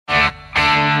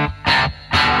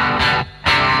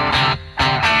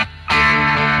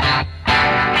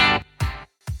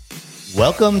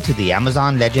Welcome to the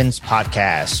Amazon Legends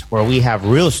podcast, where we have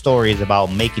real stories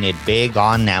about making it big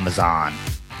on Amazon.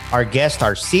 Our guests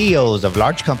are CEOs of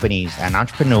large companies and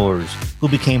entrepreneurs who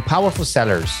became powerful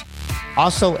sellers,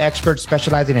 also experts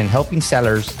specializing in helping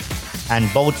sellers, and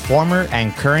both former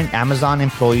and current Amazon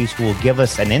employees who will give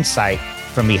us an insight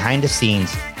from behind the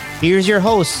scenes. Here's your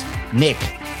host, Nick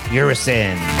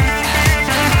Urison.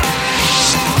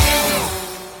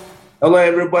 Hello,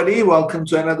 everybody. Welcome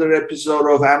to another episode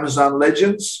of Amazon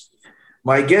Legends.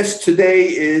 My guest today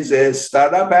is a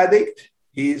startup addict.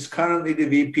 He's currently the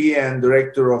VP and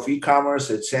Director of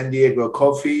E-commerce at San Diego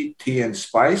Coffee, Tea and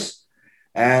Spice.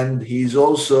 And he's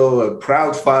also a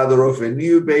proud father of a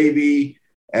new baby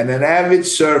and an avid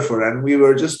surfer. And we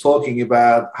were just talking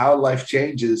about how life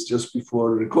changes just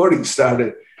before the recording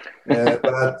started. With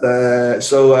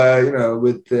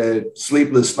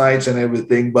sleepless nights and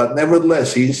everything, but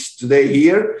nevertheless, he's today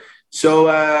here.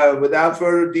 So without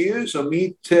further ado,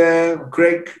 meet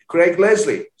Craig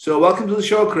Leslie. So welcome to the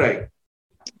show, Craig.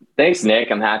 Thanks,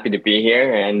 Nick. I'm happy to be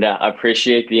here and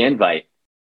appreciate the invite.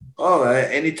 Oh,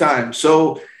 anytime.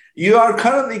 So you are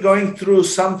currently going through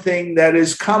something that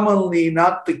is commonly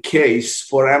not the case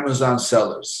for Amazon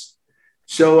sellers.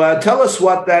 So tell us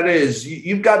what that is.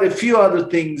 You've got a few other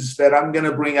things that I'm going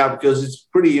to bring up because it's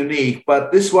pretty unique,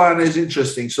 but this one is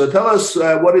interesting. So tell us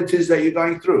what it is that you're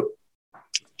going through.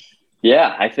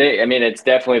 Yeah, it's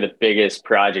definitely the biggest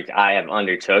project I have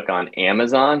undertook on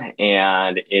Amazon,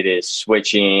 and it is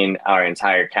switching our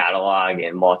entire catalog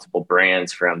and multiple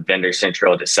brands from Vendor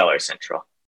Central to Seller Central.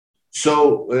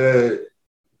 So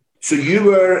you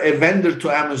were a vendor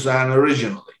to Amazon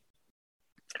originally?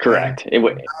 Correct.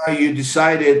 Now you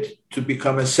decided to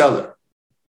become a seller.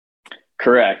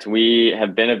 Correct. We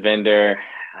have been a vendor.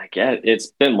 I guess it's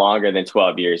been longer than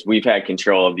 12 years. We've had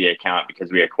control of the account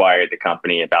because we acquired the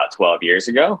company about 12 years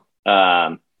ago.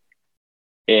 And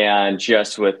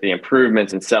just with the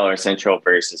improvements in Seller Central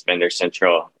versus Vendor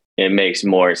Central, it makes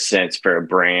more sense for a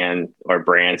brand or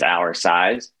brands our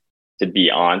size to be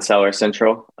on Seller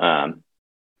Central. And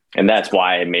that's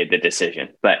why I made the decision.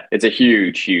 But it's a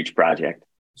huge, huge project.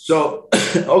 So,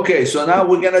 okay, so now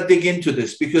we're going to dig into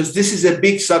this because this is a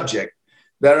big subject.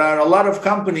 There are a lot of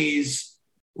companies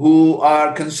who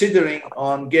are considering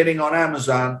on getting on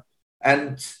Amazon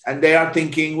and they are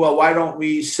thinking, well, why don't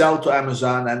we sell to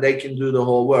Amazon and they can do the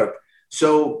whole work?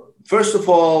 So first of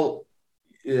all,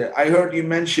 I heard you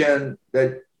mention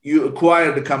that you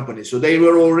acquired the company. So they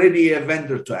were already a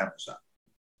vendor to Amazon.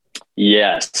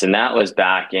 Yes, and that was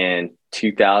back in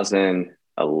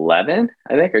 2011,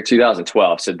 I think, or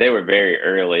 2012. So they were very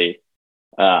early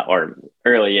or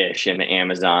early-ish in the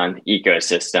Amazon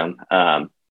ecosystem.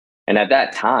 And at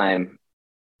that time,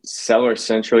 Seller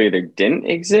Central either didn't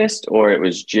exist or it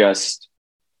was just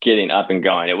getting up and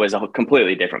going. It was a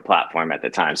completely different platform at the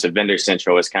time. So Vendor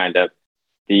Central was kind of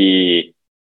the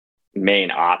main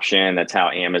option. That's how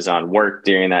Amazon worked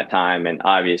during that time. And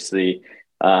obviously,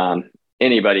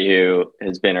 anybody who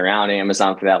has been around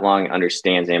Amazon for that long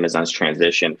understands Amazon's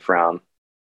transition from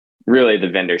really the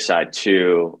vendor side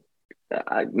to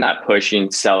not pushing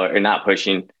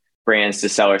brands to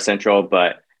Seller Central,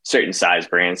 but certain size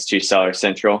brands to Seller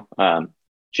Central,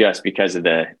 just because of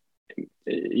the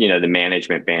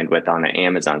management bandwidth on the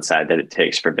Amazon side that it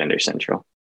takes for Vendor Central.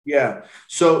 Yeah.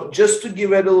 So just to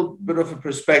give it a little bit of a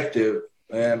perspective,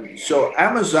 so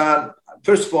Amazon.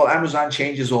 First of all, Amazon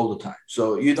changes all the time,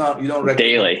 so you don't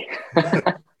daily,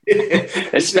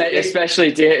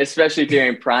 especially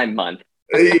during Prime Month.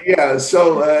 Yeah.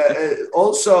 So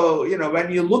also,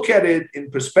 when you look at it in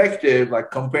perspective,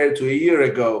 like compared to a year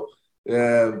ago,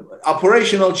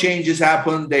 operational changes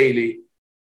happen daily,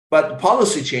 but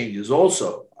policy changes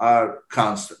also are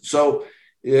constant. So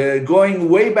going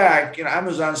way back,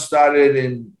 Amazon started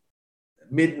in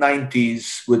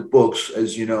mid-90s with books,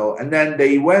 as you know, and then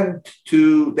they made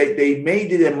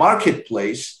it a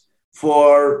marketplace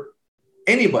for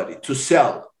anybody to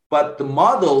sell. But the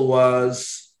model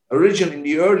was originally in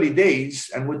the early days,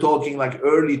 and we're talking like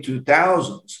early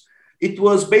 2000s, it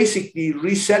was basically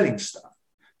reselling stuff.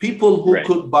 People who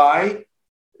could buy,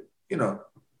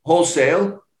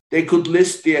 wholesale, they could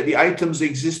list the items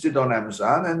existed on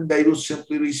Amazon and they would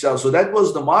simply resell. So that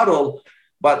was the model.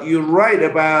 But you're right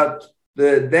about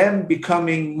them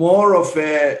becoming more of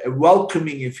a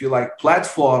welcoming, if you like,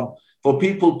 platform for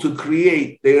people to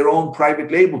create their own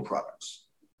private label products.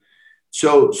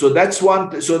 So that's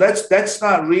one. So that's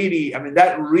not really.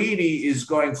 That really is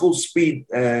going full speed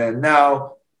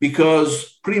now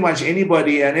because pretty much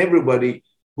anybody and everybody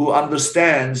who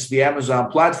understands the Amazon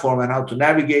platform and how to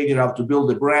navigate it, how to build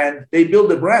a brand, they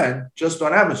build a brand just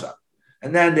on Amazon,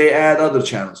 and then they add other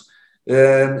channels.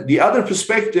 The other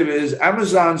perspective is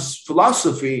Amazon's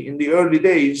philosophy in the early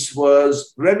days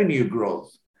was revenue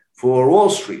growth for Wall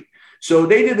Street. So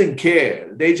they didn't care.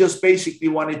 They just basically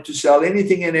wanted to sell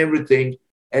anything and everything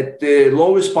at the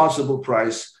lowest possible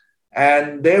price.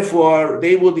 And therefore,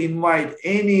 they would invite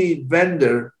any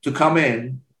vendor to come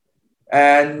in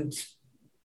and,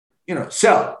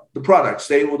 sell the products.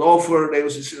 They would offer, they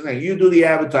would say, you do the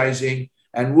advertising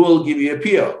and we'll give you a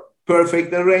PO.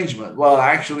 Perfect arrangement. Well,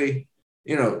 actually,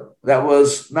 that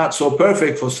was not so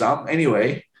perfect for some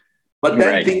anyway. But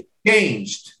then things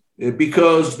changed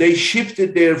because they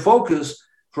shifted their focus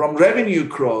from revenue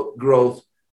growth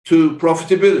to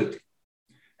profitability.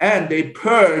 And they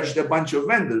purged a bunch of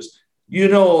vendors. You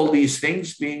know all these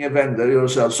things, being a vendor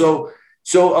yourself. So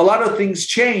a lot of things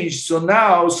changed. So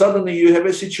now suddenly you have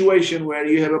a situation where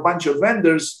you have a bunch of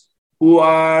vendors who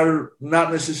are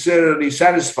not necessarily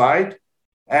satisfied.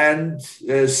 And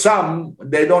some,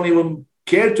 they don't even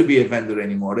care to be a vendor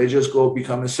anymore. They just go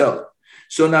become a seller.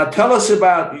 So now tell us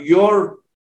about your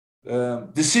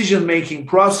decision-making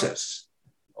process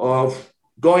of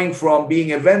going from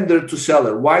being a vendor to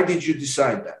seller. Why did you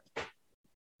decide that?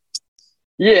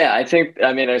 Yeah,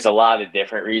 there's a lot of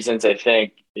different reasons. I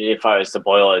think if I was to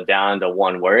boil it down to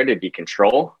one word, it'd be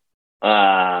control.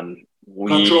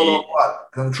 Control of what?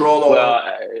 Control of...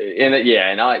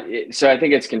 So I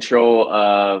think it's control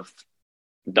of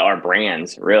our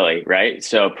brands, really, right?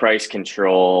 So price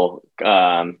control,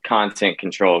 content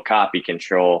control, copy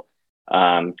control,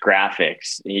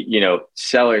 graphics.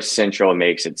 Seller Central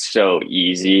makes it so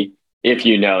easy if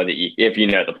you know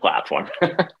the platform.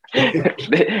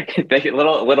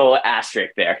 little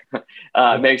asterisk there.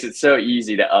 Makes it so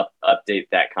easy to update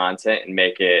that content and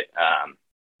make it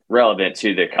relevant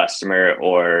to the customer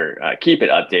or keep it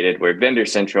updated. Where Vendor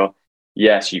Central,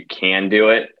 yes, you can do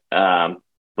it,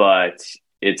 but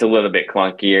it's a little bit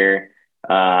clunkier.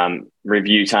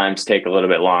 Review times take a little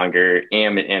bit longer,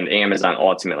 and Amazon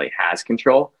ultimately has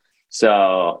control.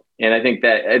 So, and I think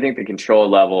the control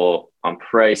level on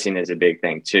pricing is a big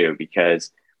thing too,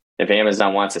 because if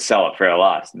Amazon wants to sell it for a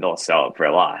loss, they'll sell it for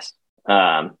a loss.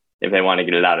 If they want to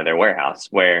get it out of their warehouse,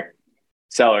 where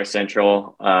Seller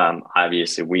Central,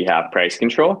 obviously we have price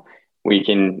control. We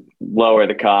can lower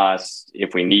the cost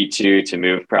if we need to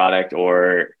move product,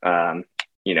 or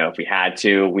if we had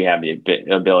to, we have the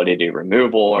ability to do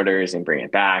removal orders and bring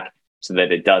it back so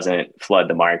that it doesn't flood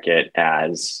the market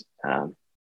as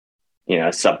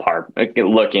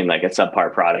looking like a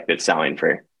subpar product that's selling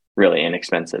for really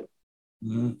inexpensive.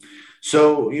 Mm-hmm.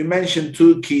 So you mentioned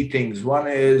two key things. One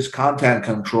is content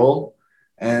control,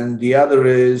 and the other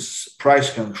is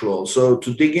price control. So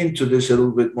to dig into this a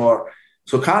little bit more,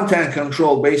 so content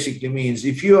control basically means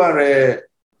if you are a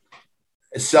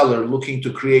seller looking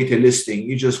to create a listing,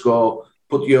 you just go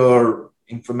put your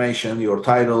information, your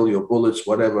title, your bullets,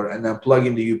 whatever, and then plug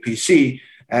in the UPC.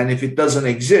 And if it doesn't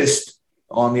exist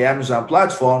on the Amazon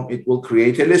platform, it will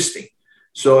create a listing.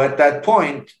 So at that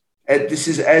point, this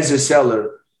is as a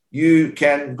seller, you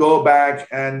can go back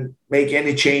and make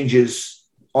any changes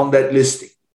on that listing.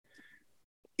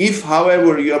 If,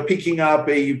 however, you're picking up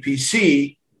a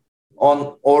UPC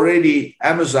on already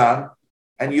Amazon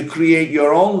and you create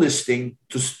your own listing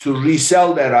to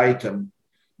resell that item,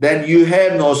 then you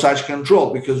have no such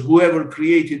control, because whoever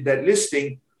created that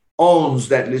listing owns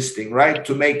that listing, right?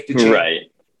 To make the change.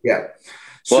 Right. Yeah.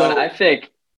 Well, I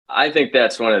think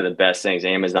that's one of the best things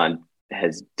Amazon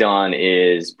has done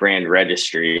is brand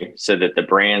registry, so that the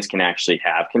brands can actually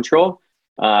have control.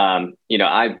 We're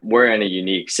in a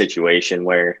unique situation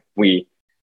where we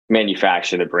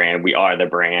manufacture the brand. We are the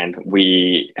brand.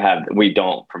 We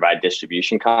don't provide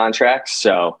distribution contracts.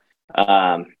 So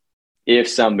if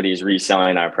somebody's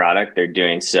reselling our product, they're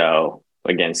doing so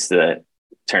against the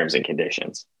terms and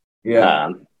conditions. Yeah.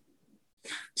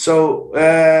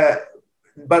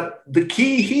 But the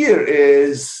key here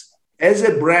is, as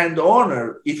a brand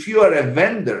owner, if you are a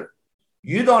vendor,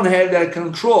 you don't have that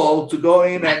control to go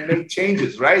in and make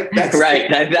changes, right? That's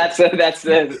right. That's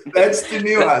the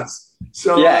nuance.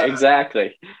 So yeah,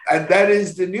 exactly. And that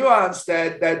is the nuance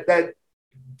that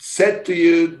said to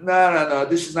you, no,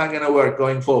 this is not going to work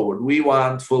going forward. We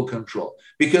want full control,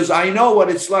 because I know what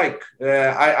it's like.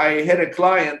 I had a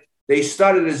client. They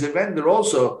started as a vendor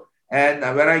also, and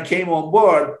when I came on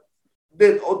board,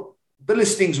 the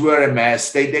listings were a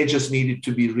mess. They just needed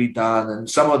to be redone, and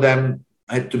some of them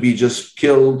had to be just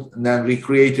killed and then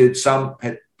recreated. Some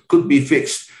could be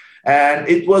fixed. And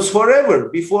it was forever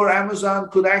before Amazon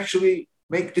could actually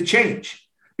make the change,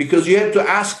 because you had to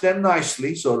ask them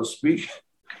nicely, so to speak.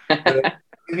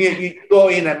 you go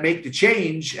in and make the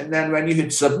change, and then when you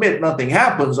hit submit, nothing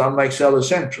happens. Unlike Seller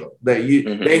Central,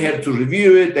 they have to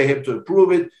review it, they have to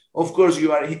approve it. Of course,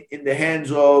 you are in the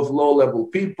hands of low-level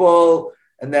people,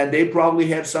 and then they probably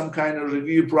have some kind of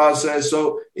review process.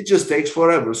 So it just takes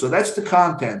forever. So that's the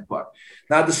content part.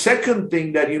 Now, the second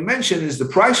thing that you mentioned is the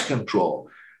price control,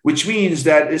 which means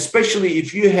that especially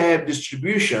if you have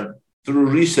distribution through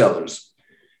resellers,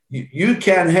 you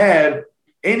can have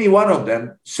any one of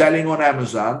them selling on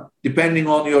Amazon, depending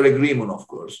on your agreement, of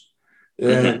course.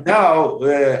 Now,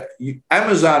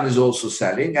 Amazon is also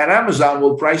selling, and Amazon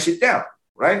will price it down,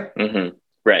 right?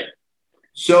 Right.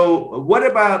 So what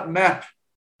about MAP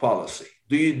policy?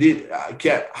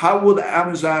 How would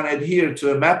Amazon adhere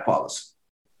to a MAP policy?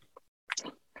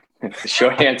 The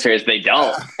short answer is they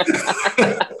don't.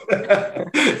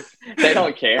 They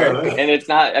don't care. And it's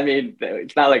not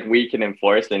like we can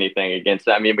enforce anything against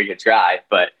that. I mean, we could try,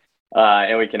 but,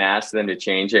 and we can ask them to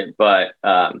change it. But,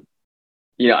 my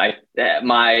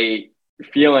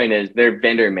feeling is their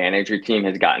vendor manager team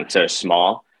has gotten so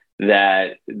small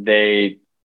that they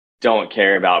don't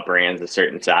care about brands a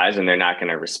certain size, and they're not going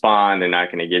to respond. They're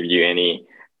not going to give you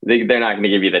they're not going to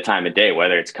give you the time of day,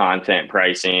 whether it's content,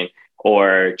 pricing,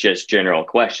 or just general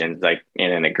questions like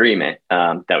in an agreement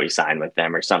that we sign with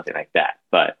them or something like that.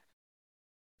 But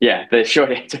yeah, the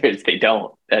short answer is they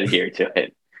don't adhere to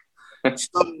it.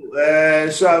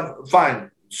 So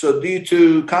fine. So due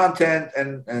to content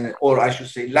or I should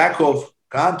say lack of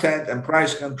content and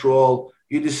price control,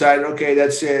 you decide, okay,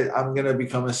 that's it. I'm going to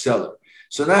become a seller.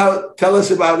 So now tell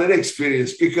us about that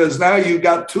experience, because now you've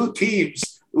got two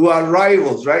teams who are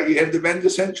rivals, right? You have the Vendor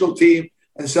Central team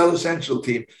and Seller Central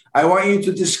team. I want you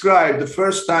to describe the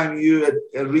first time you had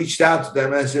reached out to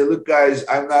them and said, look, guys,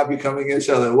 I'm not becoming a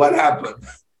seller. What happened?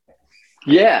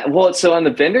 Yeah, well, so on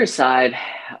the vendor side,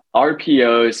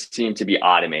 RPOs seem to be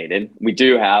automated. We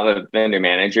do have a vendor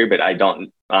manager, but I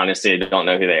don't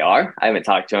know who they are. I haven't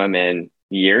talked to them in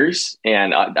years.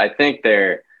 And I think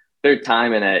their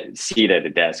time in a seat at a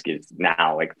desk is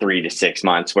now like 3 to 6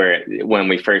 months, where when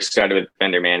we first started with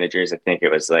vendor managers, I think it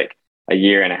was like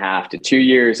 1.5 to 2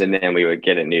 years, and then we would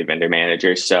get a new vendor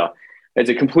manager. So it's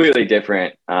a completely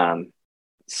different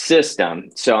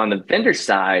system. So on the vendor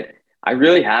side, I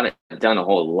really haven't done a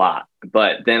whole lot,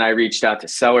 but then I reached out to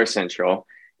Seller Central,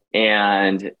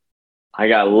 and I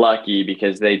got lucky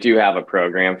because they do have a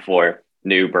program for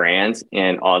new brands.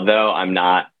 And although I'm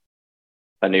not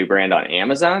a new brand on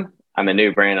Amazon, I'm a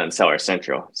new brand on Seller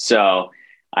Central. So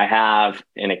I have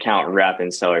an account rep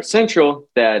in Seller Central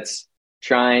that's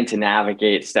trying to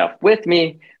navigate stuff with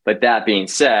me. But that being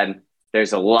said,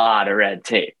 there's a lot of red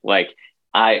tape. Like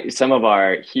some of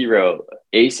our hero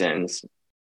ASINs,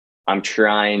 I'm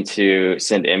trying to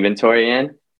send inventory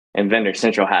in, and Vendor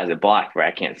Central has it blocked where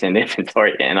I can't send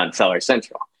inventory in on Seller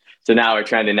Central. So now we're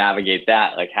trying to navigate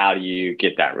that. Like, how do you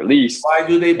get that released? Why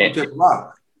do they put it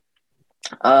blocked?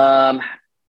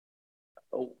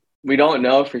 We don't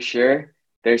know for sure.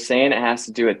 They're saying it has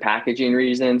to do with packaging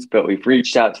reasons, but we've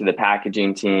reached out to the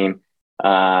packaging team,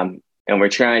 and we're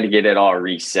trying to get it all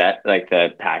reset, like the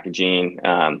packaging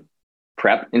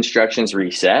prep instructions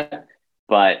reset.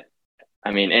 But I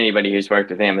mean, anybody who's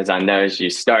worked with Amazon knows you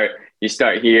start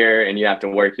here and you have to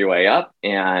work your way up.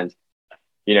 And,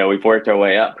 we've worked our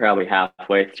way up probably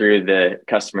halfway through the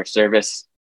customer service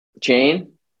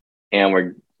chain, and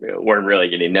we're really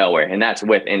getting nowhere. And that's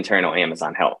with internal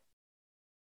Amazon help.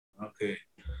 Okay.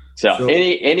 So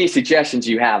any suggestions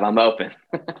you have, I'm open.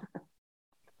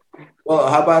 Well,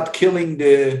 how about killing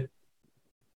the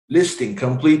listing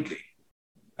completely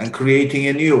and creating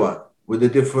a new one with a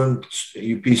different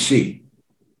UPC?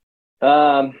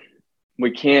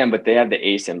 We can, but they have the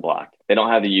ASIN blocked. They don't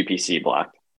have the UPC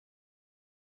blocked.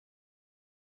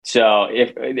 So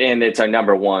and it's our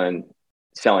number one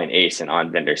selling ASIN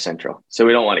on Vendor Central. So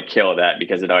we don't want to kill that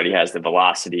because it already has the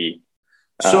velocity.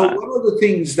 So one of the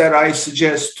things that I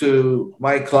suggest to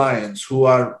my clients who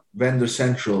are Vendor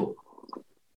Central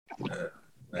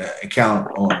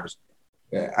account owners,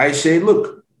 I say,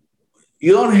 look,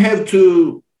 you don't have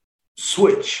to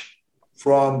switch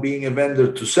from being a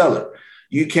vendor to seller.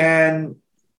 You can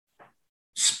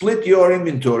split your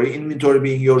inventory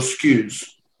being your SKUs,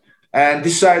 and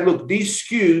decide, look, these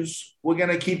SKUs, we're going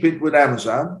to keep it with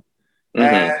Amazon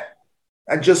and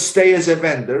just stay as a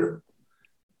vendor.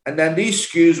 And then these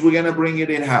SKUs, we're going to bring it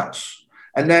in-house.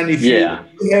 And then if you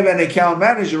have an account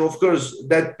manager, of course,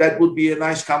 that would be a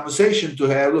nice conversation to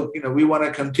have. Look, we want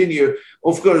to continue.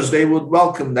 Of course, they would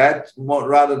welcome that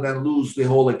rather than lose the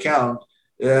whole account.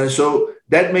 So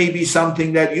that may be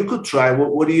something that you could try.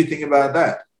 What do you think about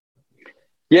that?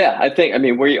 Yeah,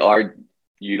 we are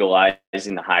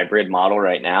utilizing the hybrid model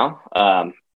right now,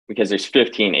 because there's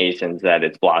 15 ASINs that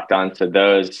it's blocked on. So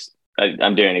those,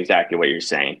 I'm doing exactly what you're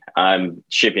saying. I'm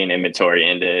shipping inventory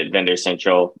into Vendor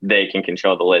Central. They can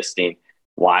control the listing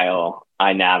while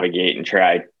I navigate and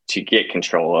try to get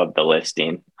control of the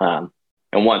listing. And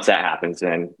once that happens,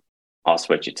 then I'll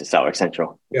switch it to Seller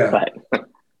Central. Yeah. But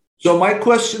so my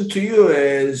question to you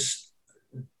is,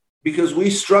 because we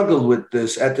struggled with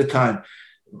this at the time,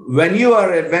 when you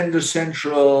are a Vendor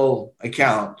Central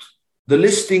account, the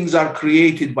listings are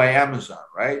created by Amazon,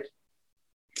 right?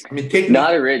 I mean,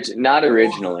 not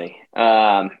originally.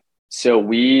 So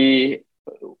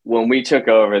when we took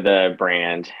over the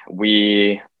brand,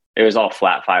 it was all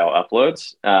flat file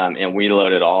uploads, and we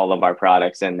loaded all of our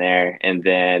products in there. And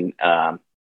then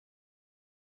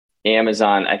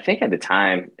Amazon, I think at the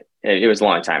time, it was a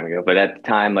long time ago, but at the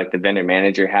time, like the vendor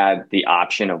manager had the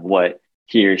option of what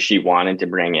he or she wanted to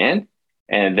bring in,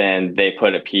 and then they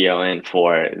put a PO in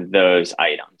for those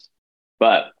items.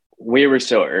 But we were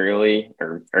so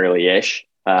early-ish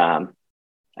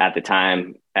at the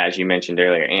time, as you mentioned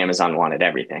earlier, Amazon wanted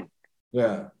everything.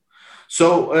 Yeah.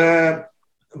 So,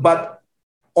 but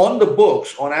on the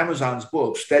books, on Amazon's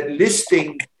books, that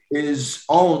listing is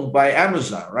owned by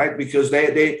Amazon, right? Because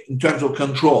they in terms of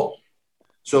control.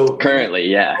 So currently,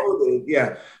 yeah.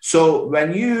 Yeah. So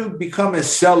when you become a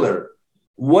seller,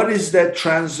 what does that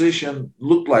transition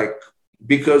look like?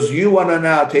 Because you want to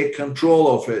now take control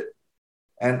of it.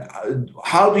 And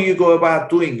how do you go about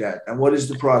doing that? And what is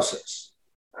the process?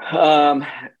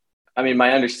 I mean,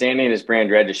 my understanding is brand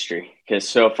registry, because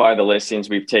so far the listings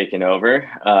we've taken over,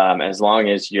 as long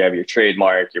as you have your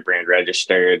trademark, your brand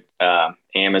registered,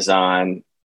 Amazon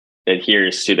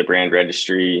adheres to the brand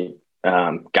registry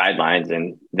guidelines,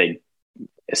 and they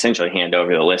essentially hand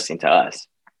over the listing to us.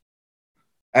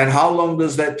 And how long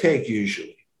does that take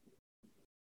usually?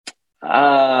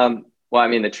 Well, I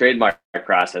mean, the trademark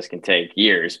process can take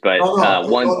years, but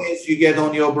once you get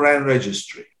on your brand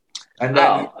registry, and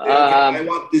then I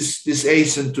want this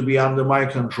ASIN to be under my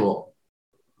control.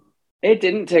 It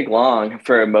didn't take long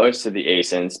for most of the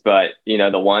ASINs, but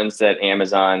the ones that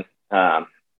Amazon has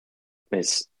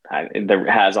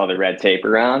all the red tape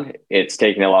around, it's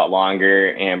taking a lot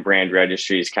longer. And brand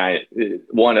registry is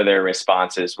one of their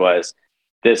responses was,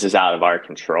 this is out of our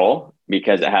control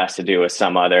because it has to do with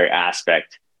some other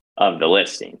aspect of the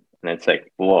listing. And it's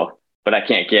like, well, but I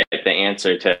can't get the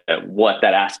answer to what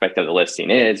that aspect of the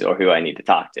listing is or who I need to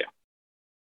talk to.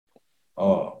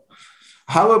 Oh,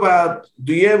 how about,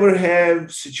 do you ever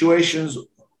have situations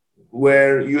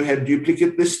where you had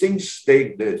duplicate listings?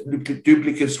 The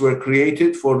duplicates were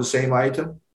created for the same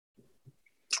item?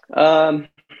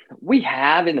 We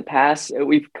have in the past.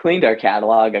 We've cleaned our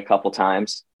catalog a couple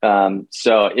times.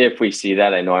 So if we see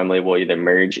that, I normally will either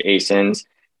merge ASINs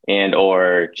and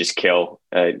or just kill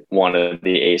one of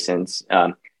the ASINs.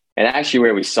 And actually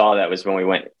where we saw that was when we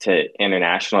went to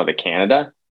international to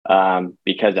Canada,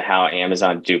 because of how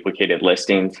Amazon duplicated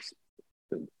listings.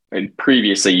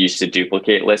 Previously used to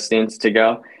duplicate listings to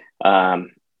go.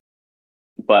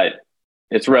 But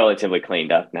it's relatively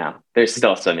cleaned up now. There's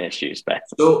still some issues, but.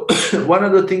 So one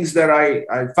of the things that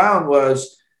I found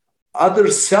was other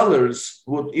sellers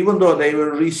would, even though they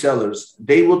were resellers,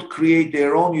 they would create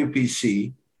their own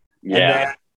UPC. Yeah. And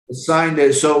then assign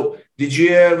it. So did you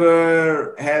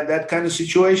ever have that kind of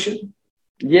situation?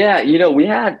 Yeah. We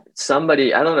had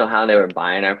somebody, I don't know how they were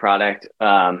buying our product,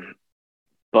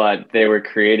 but they were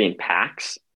creating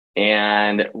packs,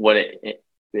 and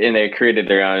they created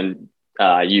their own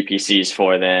UPCs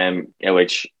for them,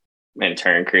 which in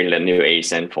turn created a new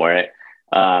ASIN for it,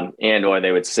 and or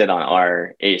they would sit on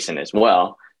our ASIN as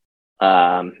well.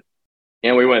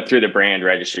 And we went through the brand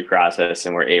registry process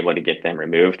and were able to get them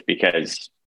removed because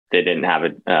they didn't have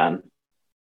a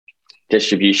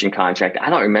distribution contract. I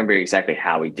don't remember exactly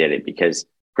how we did it, because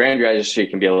brand registry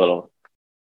can be a little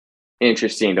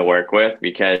interesting to work with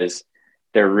because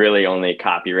they're really only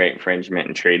copyright infringement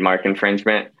and trademark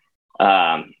infringement.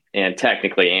 And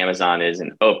technically Amazon is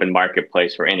an open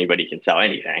marketplace where anybody can sell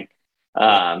anything.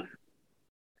 But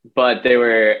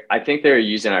I think they were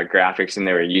using our graphics and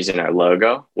they were using our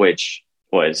logo, which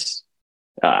was,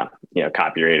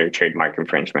 copyright or trademark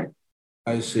infringement.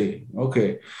 I see.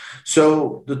 Okay.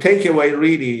 So the takeaway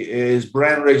really is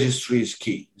brand registry is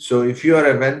key. So if you are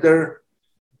a vendor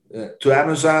to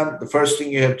Amazon, the first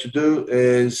thing you have to do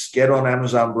is get on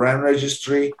Amazon brand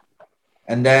registry.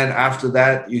 And then after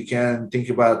that, you can think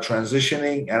about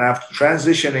transitioning. And after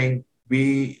transitioning,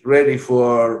 be ready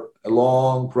for a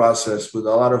long process with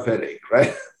a lot of headache,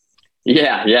 right?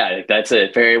 Yeah. That's a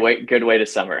very good way to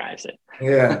summarize it.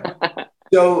 Yeah.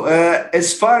 So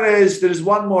as far as there's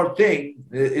one more thing,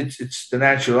 it's the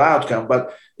natural outcome.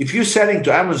 But if you're selling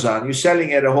to Amazon, you're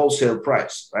selling at a wholesale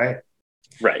price, right?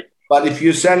 Right. But if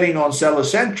you're selling on Seller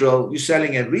Central, you're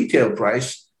selling at retail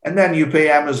price, and then you pay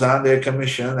Amazon their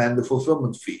commission and the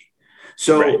fulfillment fee.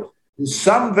 So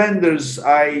some vendors,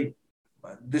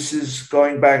 this is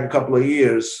going back a couple of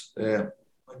years,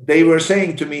 they were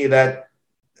saying to me that,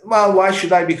 well, why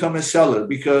should I become a seller?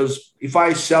 Because if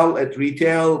I sell at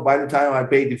retail, by the time I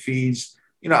pay the fees,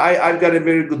 I've got a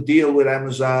very good deal with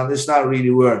Amazon. It's not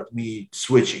really worth me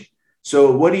switching.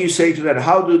 So what do you say to that?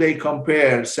 How do they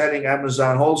compare selling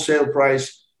Amazon wholesale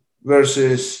price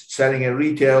versus selling at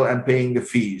retail and paying the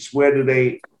fees? Where do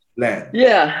they land?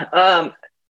 Yeah.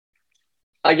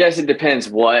 I guess it depends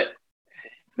what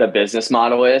the business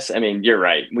model is. I mean, you're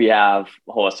right. We have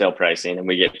wholesale pricing and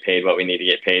we get paid what we need to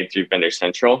get paid through Vendor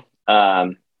Central.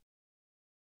 I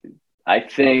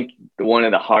think one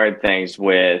of the hard things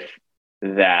with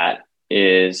that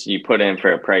is you put in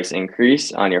for a price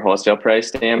increase on your wholesale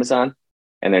price to Amazon,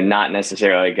 and they're not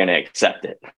necessarily going to accept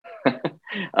it.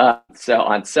 So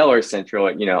on Seller Central,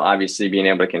 obviously being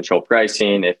able to control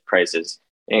pricing, if prices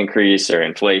increase or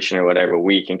inflation or whatever,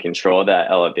 we can control that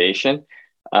elevation.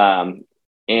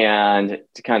 And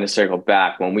to kind of circle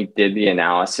back, when we did the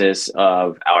analysis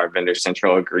of our Vendor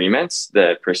Central agreements,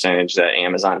 the percentage that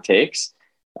Amazon takes,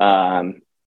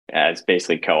 as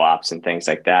basically co-ops and things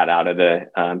like that out of the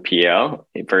PO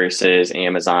versus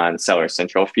Amazon Seller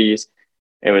Central fees,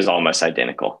 it was almost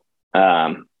identical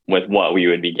with what we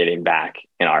would be getting back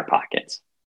in our pockets.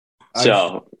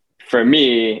 So for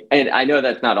me, and I know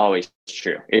that's not always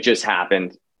true, it just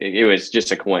happened. It was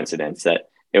just a coincidence that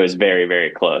it was very, very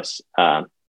close.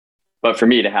 But for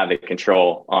me to have the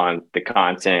control on the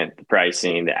content, the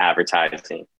pricing, the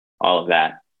advertising, all of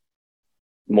that,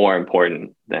 more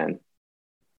important than.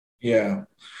 Yeah.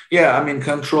 I mean,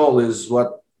 control is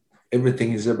what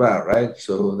everything is about, right?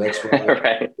 So that's what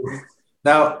right.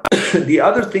 Now, the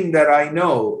other thing that I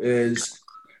know is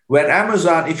when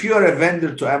Amazon, if you're a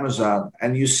vendor to Amazon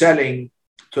and you're selling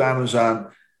to Amazon,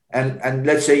 and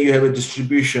let's say you have a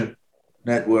distribution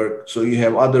network, so you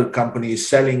have other companies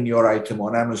selling your item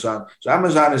on Amazon. So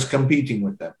Amazon is competing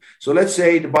with them. So let's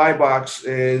say the buy box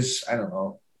is, I don't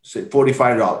know, say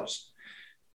 $45.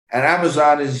 And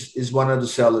Amazon is one of the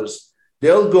sellers.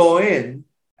 They'll go in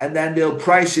and then they'll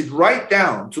price it right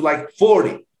down to like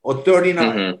 40 or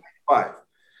 39.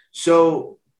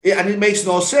 So, and it makes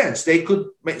no sense. They could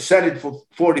sell it for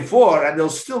 44 and they'll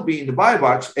still be in the buy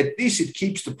box. At least it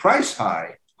keeps the price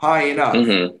high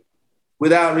enough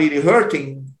without really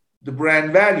hurting the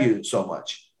brand value so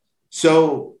much.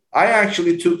 So I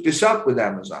actually took this up with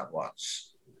Amazon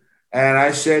once. And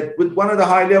I said, with one of the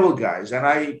high level guys, and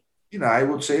I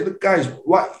would say, look, guys,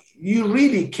 what you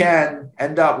really can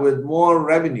end up with more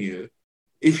revenue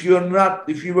if you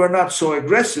were not so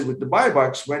aggressive with the buy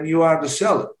box when you are the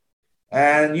seller.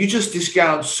 And you just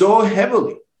discount so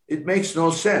heavily. It makes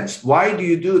no sense. Why do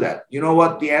you do that? You know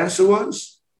what the answer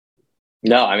was?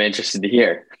 No, I'm interested to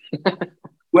hear.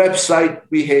 Website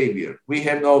behavior. We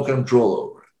have no control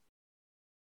over it.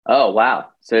 Oh, wow.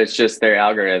 So it's just their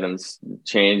algorithms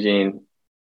changing.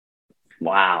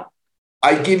 Wow.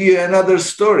 I give you another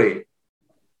story.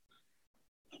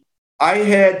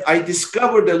 I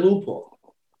discovered a loophole,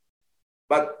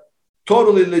 but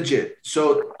totally legit.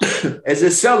 So as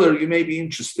a seller, you may be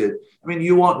interested. I mean,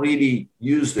 you won't really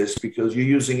use this because you're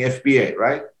using FBA,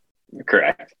 right?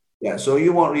 Correct. Yeah, so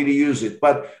you won't really use it.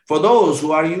 But for those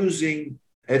who are using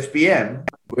FBM,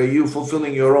 where you're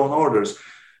fulfilling your own orders,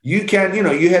 you can,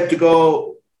 you have to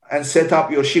go and set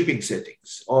up your shipping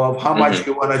settings of how much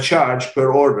you want to charge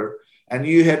per order. And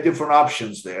you have different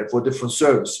options there for different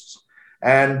services.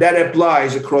 And that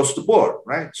applies across the board,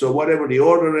 right? So whatever the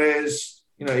order is,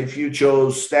 if you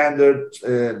chose standard,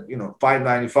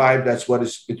 $5.95, that's what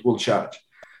it will charge.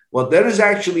 Well, there is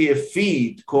actually a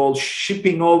feed called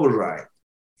shipping override.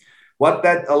 What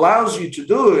that allows you to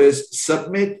do is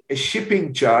submit a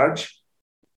shipping charge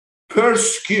per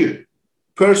SKU,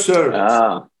 per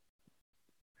service.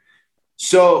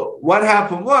 So what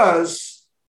happened was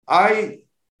I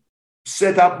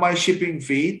set up my shipping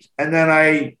feed and then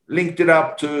I linked it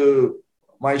up to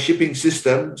my shipping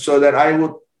system so that I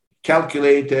would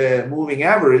calculate a moving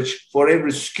average for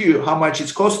every SKU, how much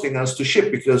it's costing us to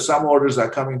ship, because some orders are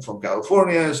coming from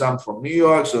California, some from New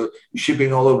York, so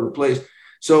shipping all over the place.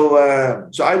 So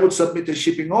I would submit a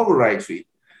shipping override fee,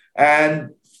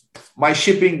 and my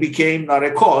shipping became not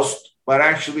a cost, but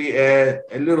actually a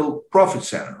little profit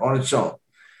center on its own.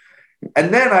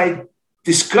 And then I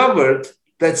discovered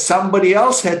that somebody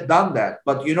else had done that.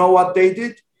 But you know what they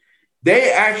did?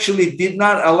 they actually did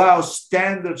not allow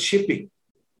standard shipping.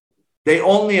 They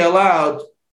only allowed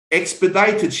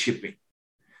expedited shipping.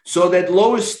 So that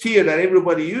lowest tier that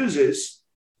everybody uses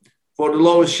for the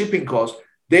lowest shipping cost,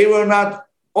 they were not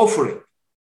offering.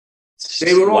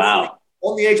 They were offering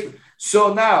only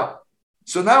So now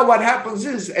what happens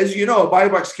is, as you know, buy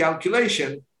box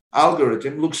calculation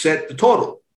algorithm looks at the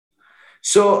total.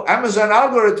 So Amazon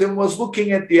algorithm was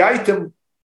looking at the item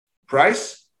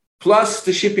price plus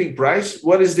the shipping price.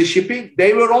 What is the shipping?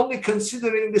 They were only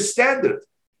considering the standard.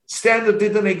 Standard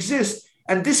didn't exist.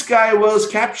 And this guy was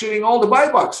capturing all the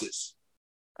buy boxes.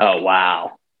 Oh,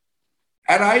 wow.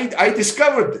 And I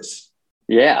discovered this.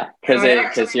 Yeah,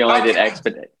 because he only did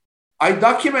expedite. I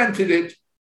documented it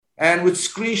and with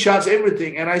screenshots,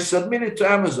 everything, and I submitted to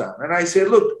Amazon. And I said,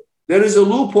 look, there is a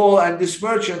loophole and this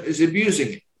merchant is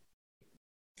abusing it.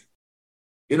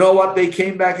 You know what they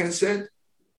came back and said?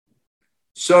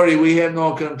 Sorry, we have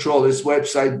no control. It's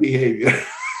website behavior.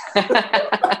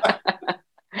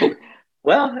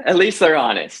 Well, at least they're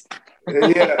honest.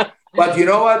 Yeah. But you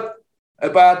know what?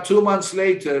 About 2 months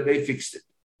later, they fixed it.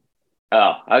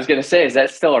 Oh, I was going to say, is that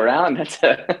still around?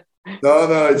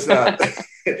 No, it's not.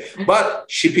 But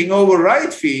shipping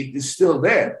override feed is still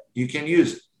there. You can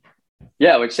use it.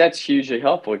 Yeah, which that's hugely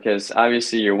helpful because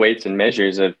obviously your weights and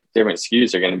measures of different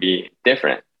SKUs are going to be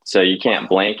different. So you can't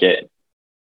blanket.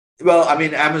 Well, I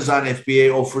mean, Amazon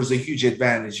FBA offers a huge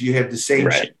advantage. You have the same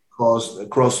shipping cost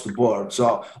across the board.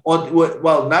 So,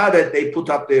 well, now that they put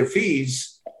up their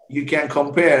fees, you can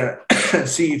compare and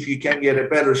see if you can get a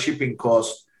better shipping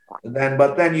cost.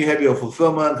 But then you have your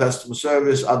fulfillment, customer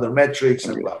service, other metrics,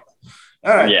 and blah,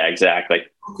 blah. All right. Yeah, exactly.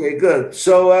 Okay, good.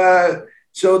 So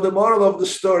the moral of the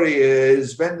story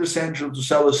is Vendor Central to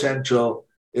Seller Central.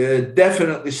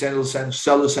 Definitely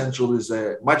Seller Central is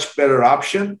a much better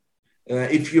option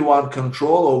if you want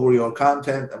control over your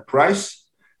content and price.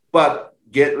 But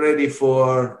get ready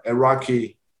for a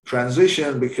rocky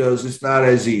transition because it's not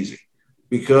as easy.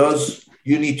 Because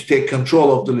you need to take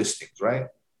control of the listings, right?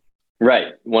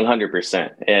 Right,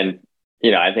 100%. And,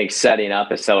 I think setting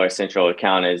up a Seller Central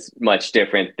account is much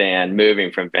different than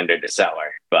moving from vendor to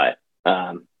seller. But,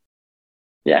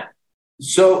 yeah.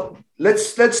 So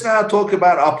let's now talk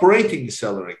about operating the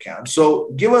seller account.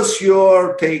 So give us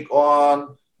your take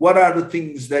on what are the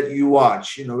things that you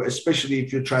watch, especially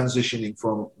if you're transitioning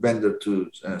from vendor to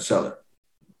seller.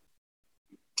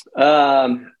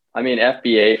 I mean,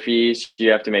 FBA fees,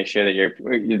 you have to make sure that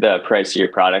the price of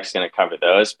your product is going to cover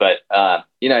those. But, I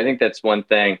think that's one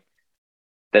thing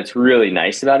that's really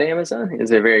nice about Amazon is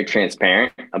they're very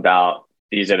transparent about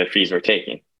these are the fees we're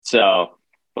taking. So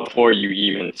before you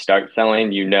even start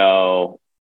selling, you know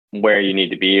where you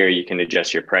need to be or you can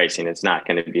adjust your pricing. It's not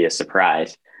going to be a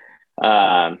surprise.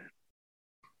 So,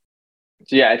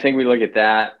 yeah, I think we look at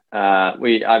that.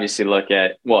 We obviously look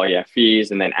at,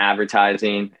 fees and then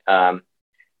advertising.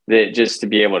 That just to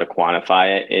be able to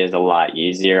quantify it is a lot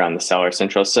easier on the Seller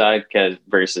Central side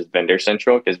versus Vendor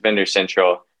Central, because Vendor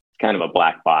Central is kind of a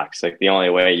black box. Like the only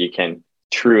way you can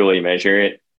truly measure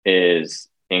it is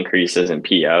increases in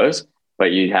POs,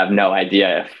 but you have no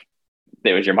idea if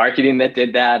it was your marketing that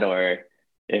did that or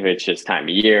if it's just time of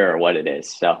year or what it is.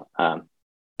 So, I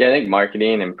think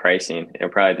marketing and pricing are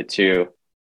probably the two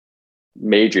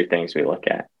major things we look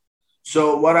at.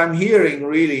 So what I'm hearing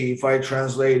really, if I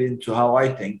translate into how I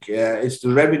think, is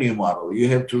the revenue model. You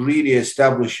have to really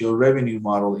establish your revenue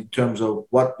model in terms of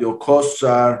what your costs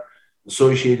are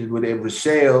associated with every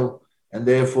sale, and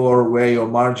therefore where your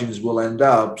margins will end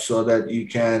up so that you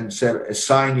can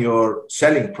assign your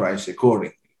selling price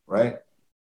accordingly, right?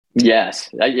 Yes.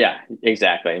 Yeah,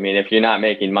 exactly. I mean, if you're not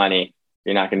making money,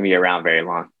 you're not going to be around very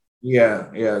long.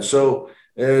 Yeah. So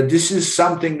this is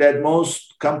something that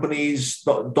most companies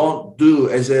don't do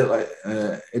as a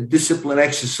discipline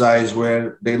exercise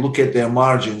where they look at their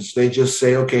margins. They just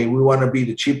say, okay, we want to be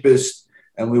the cheapest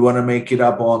and we want to make it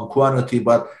up on quantity,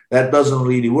 but that doesn't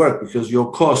really work because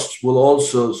your costs will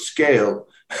also scale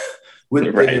with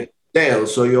the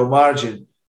sales. So your margin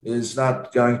is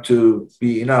not going to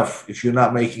be enough if you're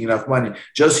not making enough money.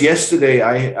 Just yesterday,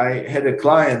 I had a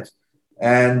client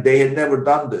and they had never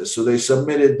done this. So they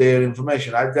submitted their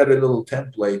information. I've got a little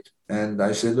template and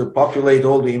I said, look, populate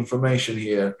all the information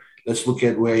here. Let's look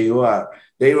at where you are.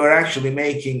 They were actually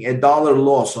making $1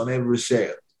 loss on every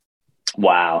sale.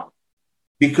 Wow.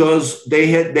 Because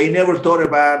they never thought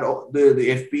about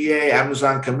the FBA,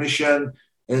 Amazon commission,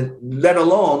 and let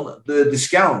alone the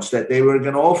discounts that they were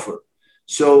going to offer.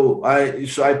 So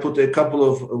I put a couple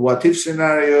of what if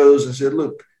scenarios and said,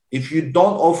 look, if you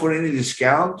don't offer any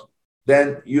discount,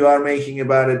 then you are making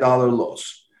about $1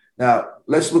 loss. Now,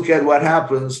 let's look at what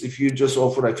happens if you just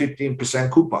offer a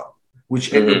 15% coupon,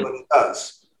 which everybody does.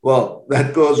 Well,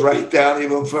 that goes right down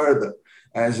even further.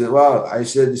 And I said, well,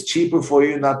 it's cheaper for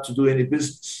you not to do any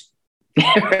business.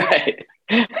 Right.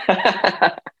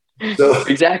 So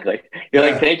exactly. You're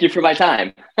like, thank you for my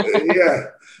time. Yeah.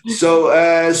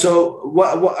 So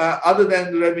what other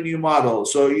than the revenue model?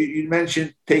 So you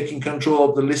mentioned taking control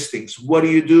of the listings. What do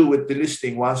you do with the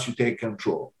listing once you take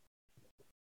control?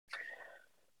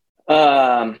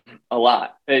 A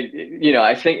lot.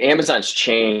 I think Amazon's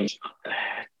changed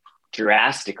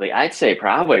drastically. I'd say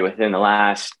probably within the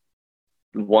last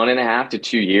 1.5 to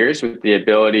 2 years, with the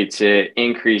ability to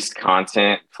increase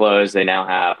content flows. They now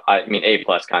have, A+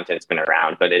 content's been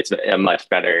around, but it's a much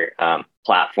better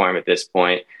platform at this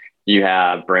point. You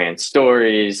have brand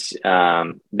stories.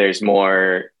 There's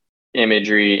more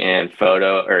imagery and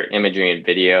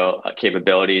video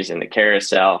capabilities in the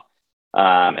carousel.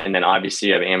 And then obviously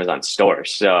you have Amazon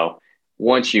stores. So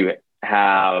once you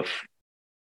have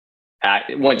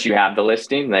the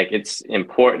listing, like, it's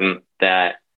important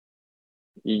that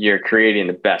you're creating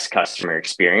the best customer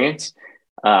experience,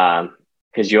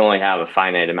 because you only have a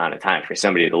finite amount of time for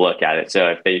somebody to look at it.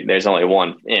 So if there's only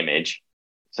one image,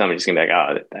 somebody's gonna be like,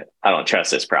 oh, I don't trust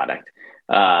this product.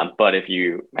 But if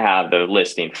you have the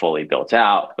listing fully built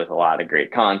out with a lot of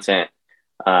great content,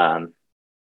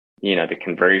 the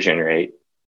conversion rate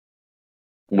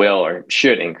will or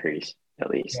should increase at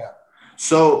least. Yeah.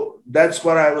 So that's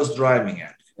what I was driving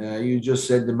at. You just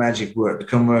said the magic word, the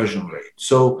conversion rate.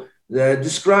 So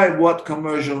describe what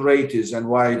conversion rate is and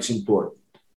why it's important.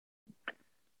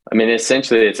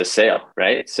 Essentially it's a sale,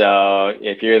 right? So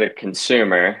if you're the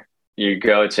consumer, you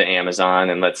go to Amazon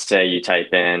and let's say you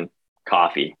type in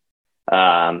coffee,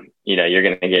 you're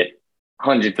going to get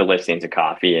hundreds of listings of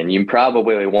coffee, and you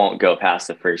probably won't go past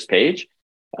the first page.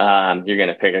 You're going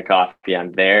to pick a coffee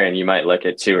on there and you might look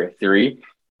at 2 or 3,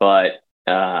 but,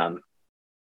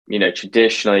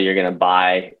 traditionally you're going to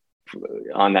buy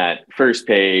on that first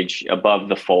page above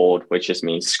the fold, which just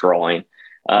means scrolling.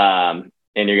 And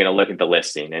you're going to look at the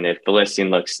listing. And if the listing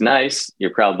looks nice,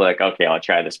 you're probably like, okay, I'll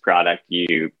try this product.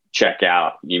 You check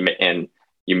out, you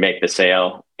make the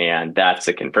sale, and that's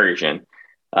the conversion.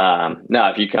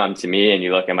 Now, if you come to me and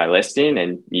you look at my listing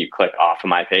and you click off of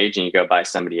my page and you go buy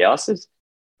somebody else's,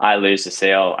 I lose the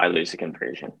sale, I lose the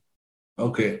conversion.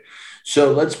 Okay.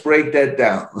 So let's break that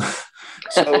down.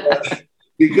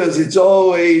 Because it's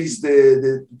always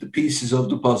the pieces of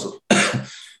the puzzle.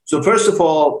 So first of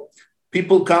all,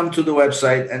 people come to the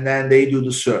website and then they do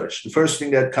the search. The first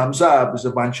thing that comes up is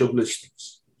a bunch of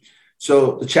listings.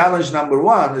 So the challenge number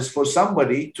 1 is for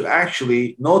somebody to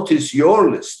actually notice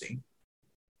your listing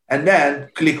and then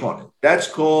click on it. That's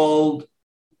called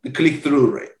the click-through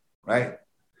rate, right?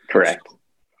 Correct.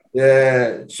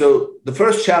 So the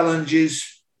first challenge is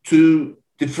to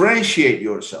differentiate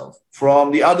yourself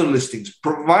from the other listings,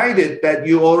 provided that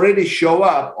you already show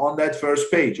up on that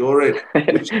first page already.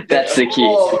 That's the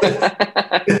key.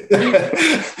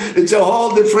 It's a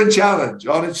whole different challenge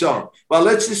on its own. But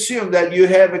let's assume that you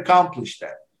have accomplished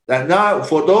that. That now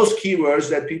for those keywords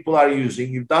that people are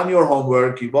using, you've done your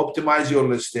homework, you've optimized your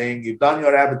listing, you've done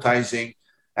your advertising,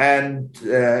 and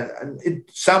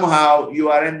somehow you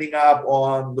are ending up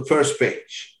on the first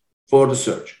page for the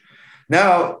search.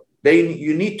 Now,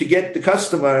 you need to get the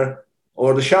customer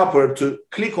or the shopper to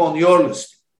click on your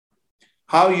listing.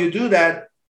 How you do that,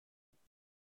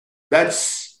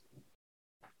 that's,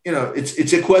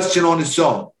 it's a question on its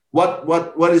own.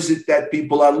 What is it that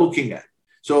people are looking at?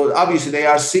 So obviously they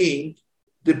are seeing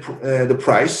the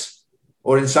price,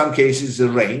 or in some cases the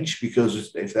range,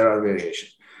 because if there are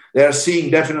variations. They are seeing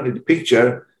definitely the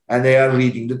picture and they are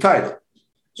reading the title.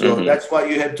 So that's what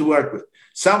you have to work with.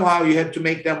 Somehow you have to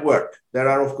make them work. There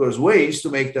are, of course, ways to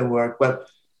make them work. But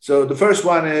so the first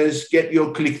one is get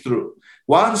your click through.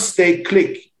 Once they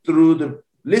click through the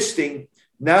listing,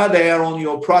 now they are on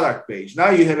your product page. Now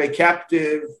you have a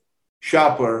captive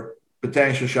shopper,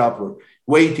 potential shopper,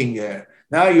 waiting there.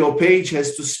 Now your page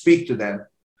has to speak to them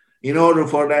in order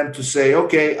for them to say,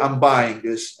 okay, I'm buying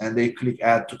this. And they click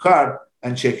add to cart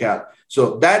and check out.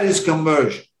 So that is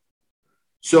conversion.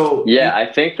 So yeah,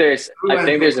 I think there's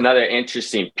another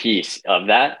interesting piece of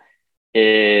that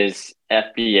is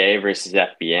FBA versus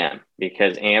FBM,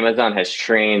 because Amazon has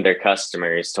trained their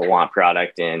customers to want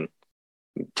product in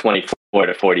 24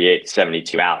 to 48 to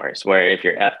 72 hours. Where if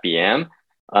you're FBM,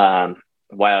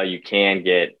 while you can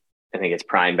get, I think it's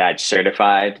Prime Badge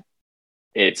certified,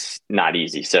 it's not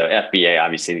easy. So FBA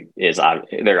obviously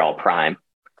they're all Prime,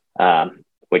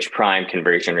 which Prime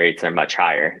conversion rates are much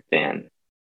higher than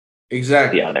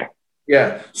exactly the other.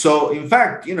 Yeah. So in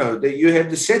fact, you have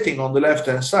the setting on the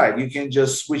left-hand side. You can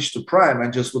just switch to Prime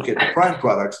and just look at the Prime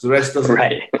products. The rest doesn't.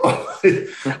 Right.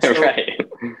 So, right.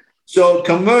 So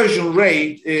conversion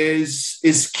rate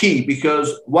is key,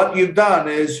 because what you've done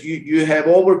is you have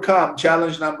overcome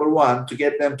challenge number one to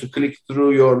get them to click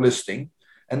through your listing.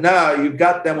 And now you've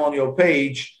got them on your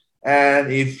page.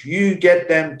 And if you get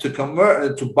them to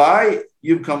convert to buy,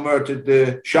 you've converted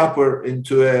the shopper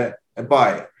into a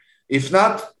buyer. If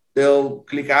not, they'll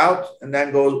click out and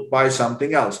then go buy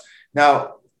something else.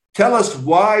 Now, tell us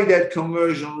why that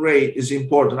conversion rate is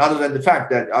important, other than the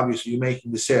fact that obviously you're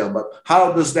making the sale, but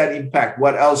how does that impact?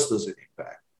 What else does it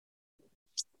impact?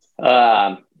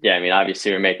 Yeah, I mean,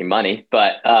 obviously we're making money,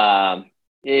 but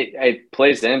it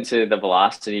plays into the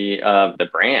velocity of the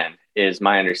brand, is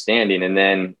my understanding. And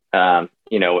then,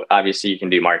 obviously you can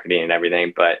do marketing and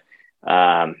everything, but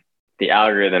the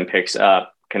algorithm picks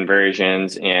up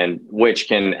conversions, and which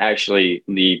can actually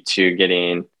lead to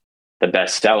getting the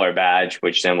best seller badge,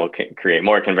 which then will create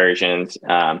more conversions. So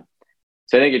I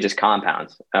think it just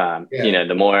compounds.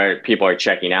 The more people are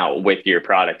checking out with your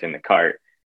product in the cart,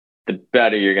 the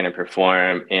better you're going to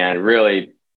perform. And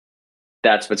really,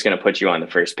 that's what's going to put you on the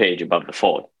first page above the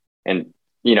fold. And,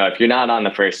 if you're not on the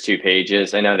first two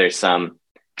pages, I know there's some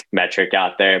metric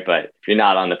out there, but if you're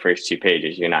not on the first two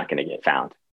pages, you're not going to get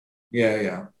found.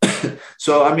 Yeah.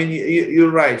 So, I mean,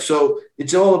 you're right. So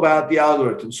it's all about the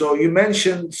algorithm. So you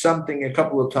mentioned something a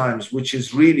couple of times, which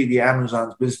is really the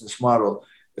Amazon's business model.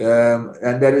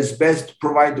 And that is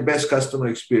provide the best customer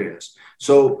experience.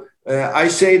 So I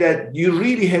say that you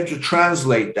really have to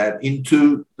translate that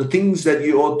into the things that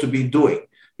you ought to be doing,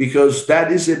 because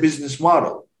that is a business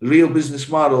model, real business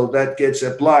model that gets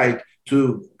applied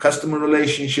to customer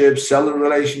relationships, seller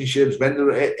relationships,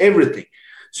 vendor, everything.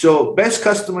 So best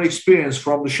customer experience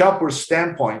from the shopper's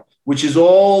standpoint, which is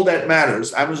all that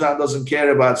matters. Amazon doesn't care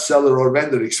about seller or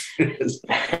vendor experience.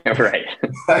 Right.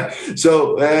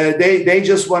 So they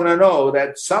just want to know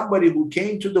that somebody who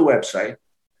came to the website,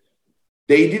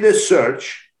 they did a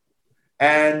search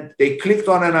and they clicked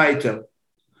on an item,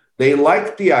 they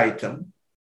liked the item,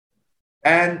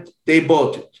 and they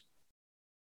bought it.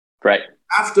 Right.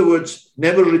 Afterwards,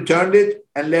 never returned it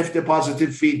and left a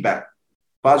positive feedback,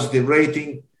 positive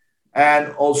rating,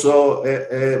 and also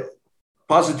a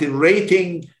positive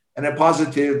rating and a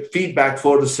positive feedback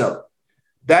for the seller.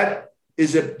 That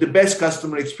is the best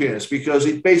customer experience, because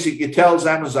it basically tells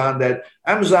Amazon that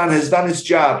Amazon has done its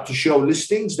job to show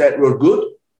listings that were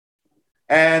good,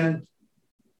 and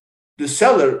the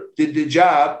seller did the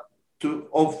job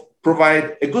of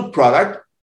provide a good product,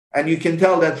 and you can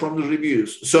tell that from the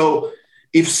reviews. So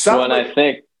if someone...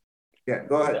 Yeah,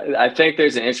 go ahead. I think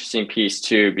there's an interesting piece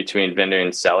too between vendor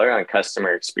and seller on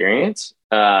customer experience.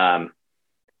 If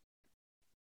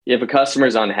a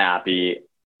customer's unhappy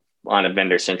on a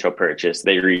vendor central purchase,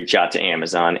 they reach out to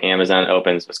Amazon. Amazon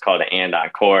opens what's called an and-on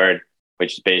cord,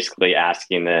 which is basically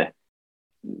asking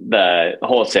the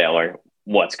wholesaler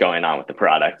what's going on with the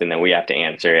product, and then we have to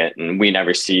answer it, and we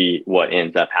never see what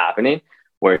ends up happening.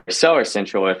 Where Seller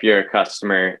Central, if you're a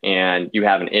customer and you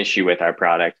have an issue with our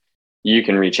product, you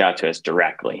can reach out to us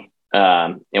directly.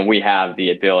 And we have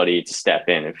the ability to step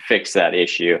in and fix that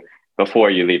issue before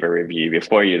you leave a review,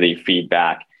 before you leave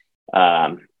feedback.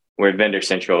 Where Vendor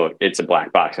Central, it's a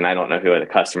black box, and I don't know who the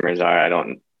customers are. I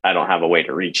don't have a way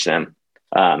to reach them.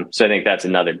 So I think that's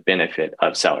another benefit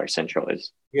of Seller Central,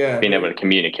 is being able to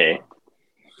communicate.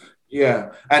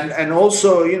 Yeah. And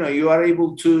also, you are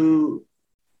able to,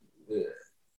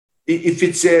 if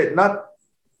it's not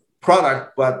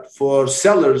product, but for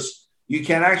sellers, you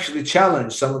can actually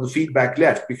challenge some of the feedback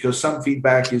left, because some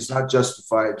feedback is not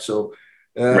justified. So,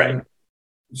 right.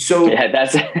 So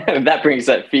that brings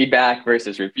up feedback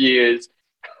versus reviews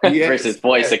versus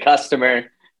voice of customer.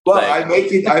 Well, I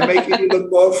make it even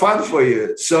more fun for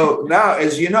you. So now,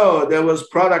 as you know, there was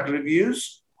product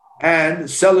reviews and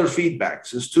seller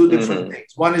feedbacks. There's two different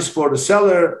things. One is for the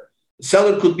seller. The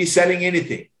seller could be selling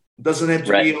anything. It doesn't have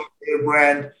to be on their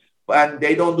brand. And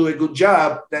they don't do a good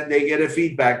job, then they get a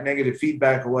feedback, negative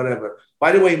feedback or whatever.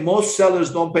 By the way, most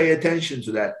sellers don't pay attention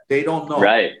to that. They don't know.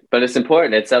 Right. But it's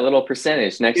important. It's that little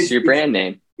percentage next to your brand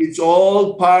name. It's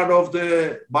all part of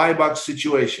the buy box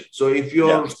situation. So if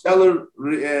your seller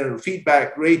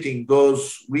feedback rating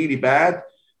goes really bad,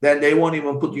 then they won't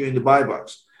even put you in the buy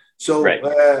box. So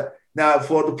now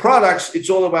for the products, it's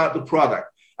all about the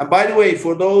product. And by the way,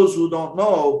 for those who don't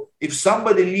know, if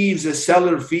somebody leaves a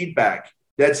seller feedback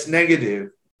that's negative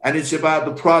and it's about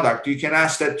the product, you can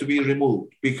ask that to be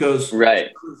removed, because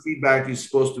feedback is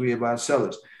supposed to be about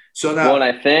sellers. So now, well,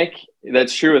 and I think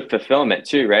that's true with fulfillment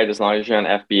too, right? As long as you're on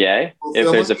FBA,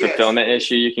 if there's a fulfillment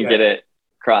issue, you can get it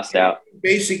crossed out.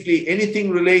 Basically,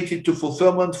 anything related to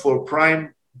fulfillment for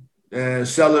prime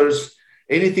sellers,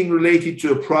 anything related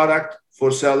to a product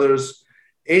for sellers,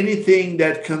 anything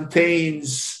that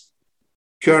contains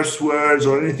curse words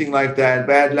or anything like that,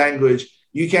 bad language,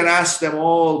 you can ask them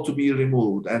all to be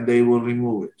removed and they will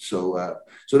remove it. So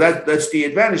that's the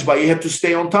advantage, but you have to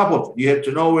stay on top of it. You have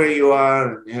to know where you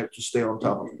are and you have to stay on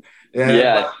top of it.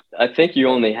 I think you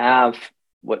only have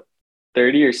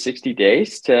 30 or 60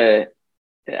 days to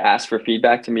ask for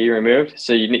feedback to be removed.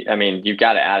 So you've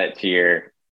got to add it to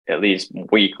your at least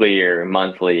weekly or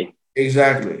monthly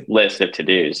list of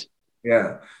to-dos.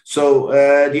 Yeah. So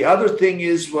the other thing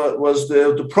was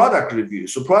the product review.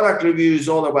 So product review is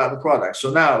all about the product.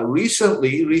 So now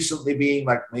recently being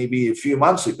like maybe a few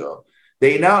months ago,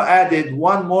 they now added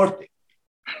one more thing.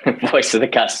 Voice of the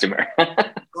customer.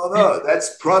 No,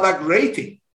 that's product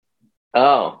rating.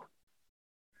 Oh.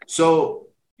 So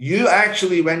you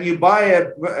actually, when you buy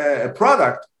a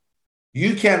product,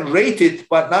 you can rate it,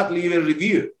 but not leave a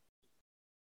review.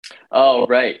 Oh,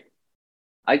 right.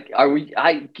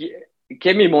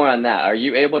 Give me more on that. Are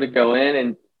you able to go in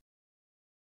and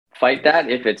fight that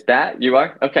if it's bad? You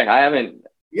are? Okay. I haven't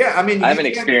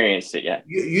experienced it yet.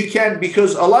 You can,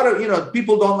 because a lot of,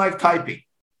 people don't like typing.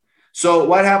 So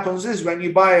what happens is when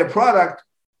you buy a product,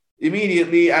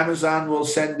 immediately Amazon will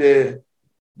send the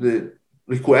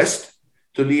request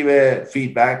to leave a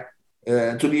feedback,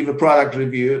 to leave a product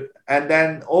review. And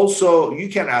then also you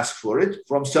can ask for it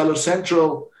from Seller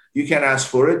Central. You can ask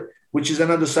for it, which is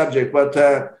another subject. But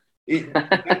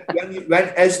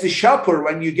as the shopper,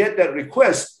 when you get that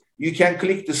request, you can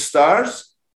click the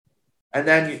stars and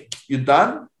then you're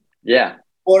done. Yeah.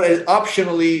 Or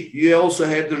optionally, you also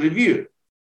have the review.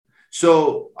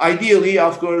 So ideally,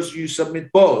 of course, you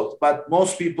submit both, but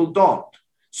most people don't.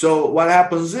 So what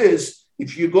happens is,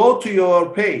 if you go to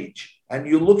your page and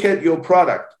you look at your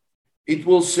product, it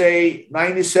will say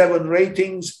 97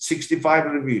 ratings,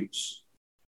 65 reviews.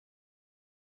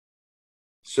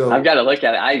 So I've got to look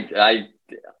at it.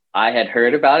 I had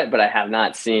heard about it, but I have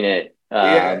not seen it. So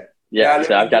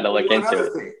I've got to look into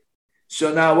it.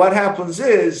 So now what happens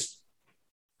is,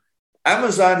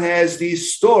 Amazon has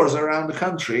these stores around the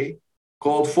country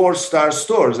called 4-star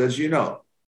stores, as you know.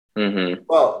 Mm-hmm.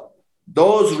 Well,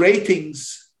 those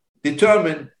ratings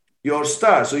determine your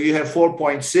star. So you have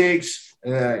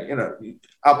 4.6,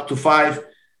 up to 5.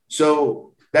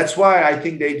 So that's why I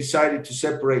think they decided to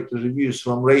separate the reviews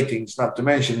from ratings, not to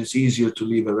mention it's easier to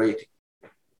leave a rating.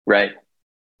 Right.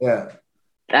 Yeah.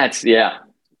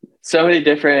 So many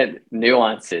different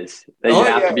nuances that you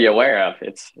have to be aware of.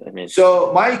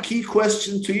 So my key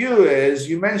question to you is,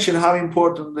 you mentioned how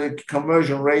important the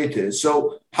conversion rate is.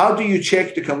 So how do you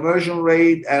check the conversion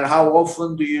rate and how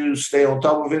often do you stay on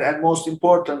top of it? And most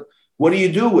important, what do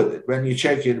you do with it when you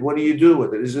check it? What do you do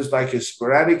with it? Is this like a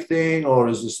sporadic thing or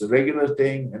is this a regular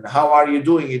thing? And how are you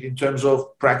doing it in terms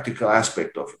of practical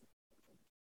aspect of it?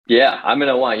 Yeah, I'm going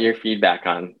to want your feedback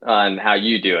on how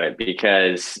you do it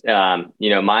because,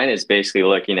 mine is basically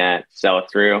looking at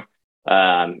sell-through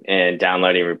and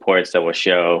downloading reports that will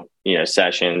show,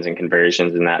 sessions and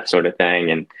conversions and that sort of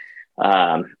thing.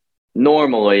 And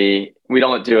normally we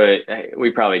don't do it.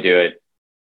 We probably do it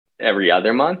every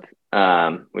other month,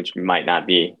 which might not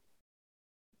be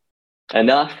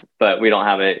enough, but we don't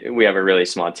have it. We have a really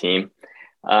small team.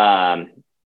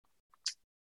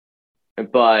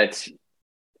 But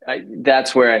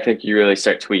that's where I think you really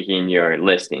start tweaking your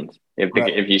listings.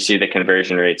 If you see the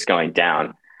conversion rates going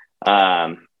down,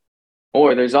 or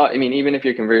even if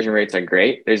your conversion rates are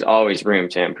great, there's always room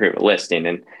to improve a listing.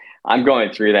 And I'm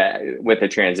going through that with the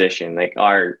transition. Like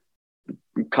our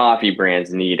coffee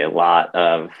brands need a lot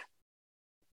of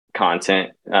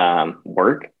content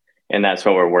work, and that's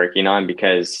what we're working on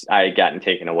because I had gotten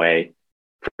taken away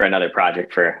for another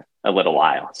project for a little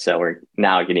while. So we're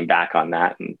now getting back on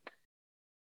that, and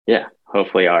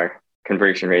hopefully our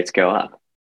conversion rates go up.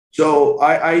 So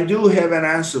I do have an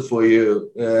answer for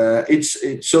you.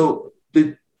 So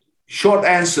the short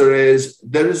answer is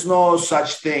there is no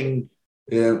such thing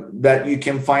that you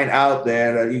can find out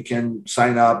there that you can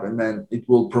sign up and then it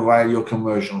will provide your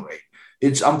conversion rate.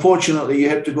 It's unfortunately you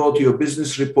have to go to your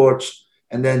business reports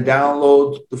and then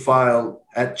download the file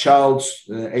at child's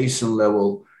ASIN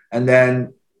level. And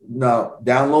then now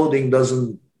downloading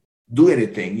doesn't do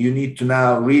anything. You need to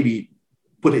now really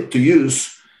put it to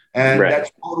use. And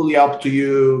that's totally up to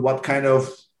you what kind of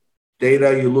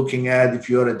data you're looking at, if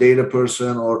you're a data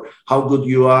person or how good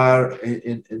you are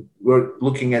in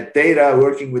looking at data,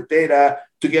 working with data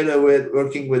together with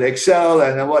working with Excel.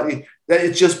 And that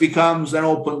it just becomes an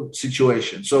open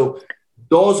situation. So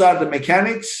those are the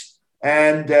mechanics.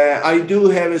 And I do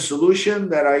have a solution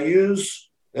that I use.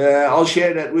 I'll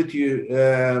share that with you.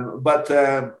 But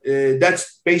that's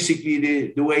basically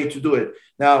the way to do it.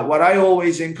 Now, what I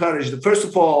always encourage, first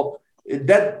of all,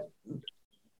 that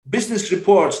business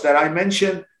reports that I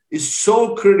mentioned is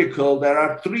so critical. There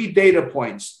are 3 data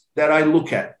points that I look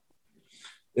at.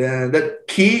 That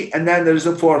key, and then there's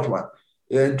a 4th one.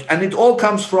 And it all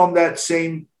comes from that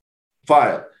same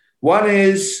file. One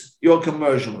is your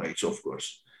conversion rates, of course.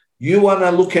 You want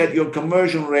to look at your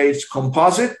conversion rates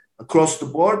composite across the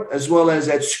board, as well as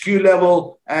at SKU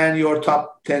level and your top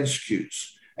 10 SKUs.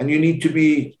 And you need to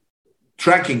be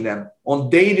tracking them on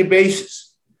daily basis,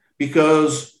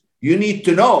 because you need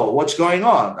to know what's going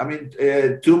on. I mean,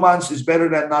 2 months is better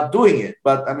than not doing it.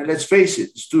 But I mean, let's face it,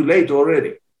 it's too late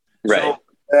already. Right. So,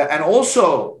 and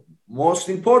also, most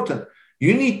important,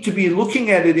 you need to be looking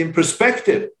at it in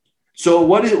perspective. So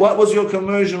what was your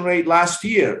conversion rate last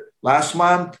year, last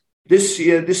month, this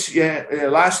year,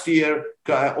 last year,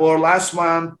 or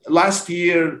last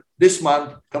year, this month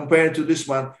compared to this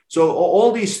month? So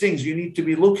all these things you need to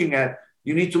be looking at.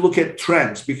 You need to look at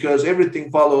trends, because everything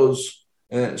follows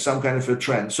some kind of a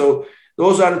trend. So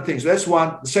those are the things. That's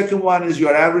one. The second one is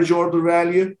your average order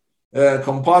value,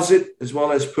 composite, as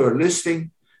well as per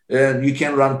listing. And you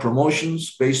can run promotions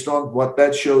based on what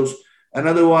that shows.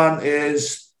 Another one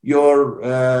is your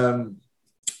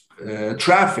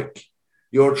traffic.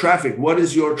 Your traffic. What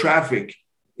is your traffic?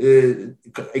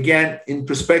 Again, in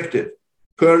perspective,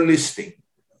 per listing,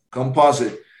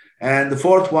 composite. And the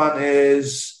 4th one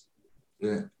is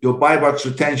your buy box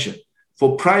retention.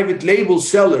 For private label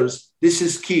sellers, this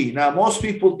is key. Now, most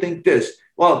people think this: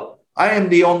 well, I am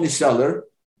the only seller.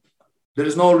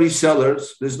 There's no resellers.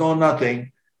 There's no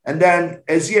nothing. And then,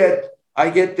 as yet, I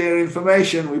get their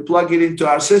information, we plug it into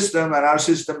our system, and our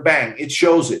system, bang, it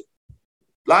shows it.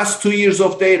 Last 2 years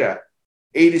of data,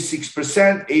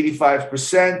 86%,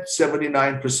 85%,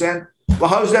 79%. Well,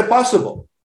 how is that possible?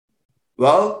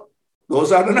 Well,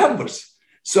 those are the numbers.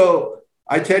 So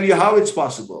I tell you how it's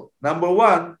possible. Number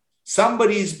one,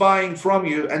 somebody is buying from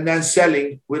you and then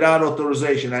selling without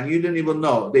authorization, and you didn't even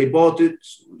know. They bought it,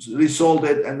 resold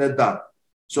it, and they're done.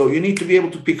 So you need to be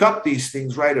able to pick up these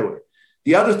things right away.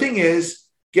 The other thing is,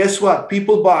 guess what?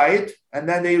 People buy it and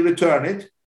then they return it.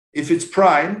 If it's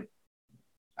Prime,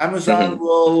 Amazon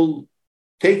will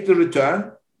take the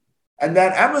return, and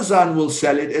then Amazon will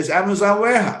sell it as Amazon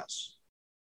Warehouse.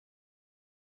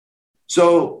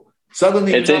 So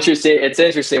suddenly... It's interesting. It's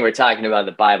interesting we're talking about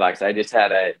the buy box. I just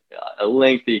had a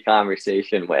lengthy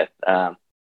conversation with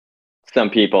some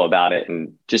people about it,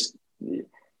 and just...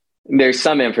 there's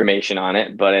some information on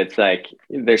it, but it's like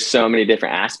there's so many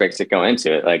different aspects that go into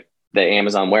it, like the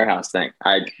Amazon warehouse thing.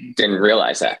 I didn't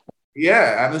realize that.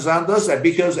 Yeah, Amazon does that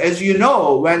because, as you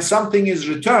know, when something is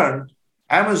returned,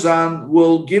 Amazon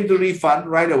will give the refund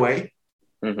right away.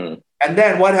 Mm-hmm. And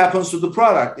then what happens to the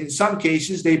product? In some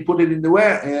cases, they put it in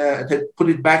they put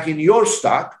it back in your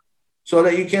stock so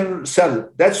that you can sell it.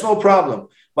 That's no problem.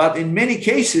 But in many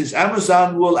cases, Amazon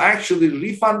will actually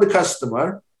refund the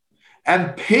customer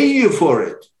and pay you for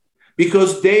it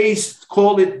because they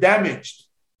call it damaged,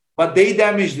 but they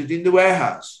damaged it in the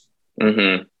warehouse.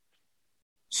 Mm-hmm.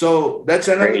 So that's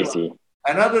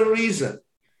another reason.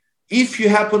 If you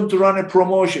happen to run a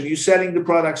promotion, you're selling the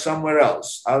product somewhere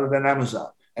else other than Amazon,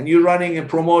 and you're running a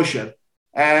promotion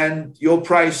and your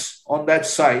price on that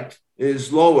site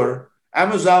is lower,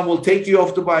 Amazon will take you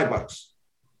off the buy box.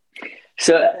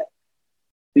 So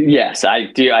yes,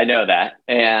 I do. I know that.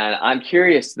 And I'm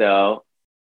curious though,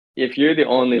 if you're the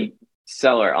only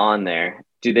seller on there,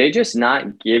 do they just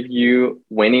not give you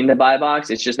winning the buy box?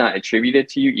 It's just not attributed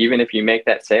to you, even if you make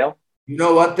that sale? You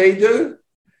know what they do?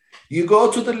 You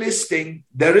go to the listing,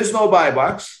 there is no buy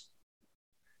box.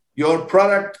 Your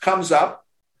product comes up,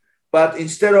 but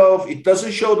instead of, it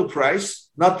doesn't show the price,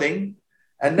 nothing.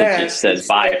 And then it just says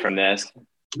buy from this.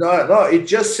 No, it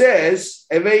just says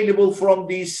available from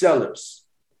these sellers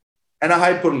and a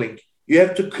hyperlink. You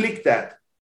have to click that.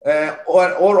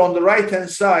 Or on the right-hand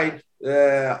side,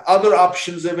 other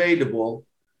options available.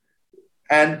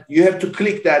 And you have to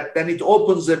click that. Then it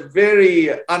opens a very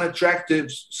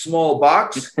unattractive small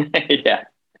box yeah.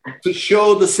 to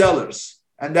show the sellers.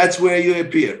 And that's where you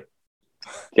appear.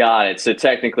 Got it. So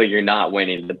technically you're not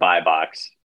winning the buy box.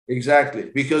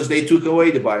 Exactly. Because they took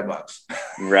away the buy box.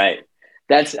 Right.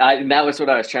 That was what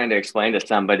I was trying to explain to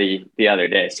somebody the other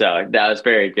day. So that was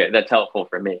very good. That's helpful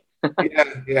for me.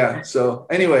 Yeah. So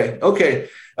anyway, okay.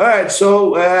 All right.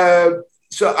 So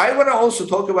So I want to also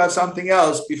talk about something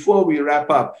else before we wrap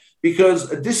up, because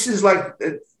this is like,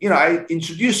 I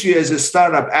introduce you as a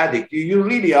startup addict. You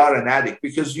really are an addict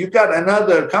because you've got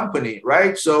another company,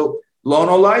 right? So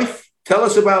Lono Life, tell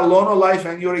us about Lono Life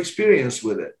and your experience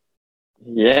with it.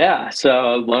 Yeah.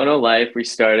 So Lono Life, we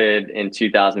started in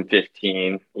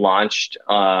 2015, launched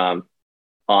on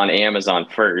Amazon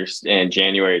first in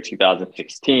January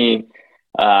 2016.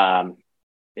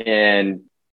 And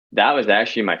that was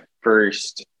actually my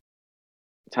first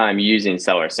time using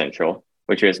Seller Central,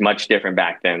 which was much different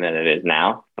back then than it is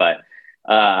now. But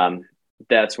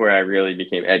that's where I really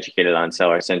became educated on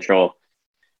Seller Central.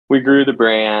 We grew the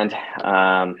brand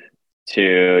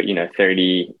to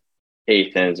 30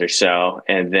 ATHENs or so.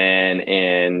 And then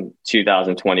in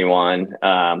 2021,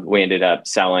 we ended up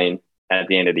selling at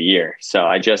the end of the year. So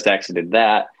I just exited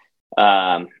that.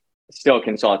 Still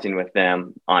consulting with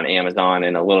them on Amazon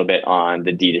and a little bit on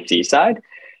the D2C side.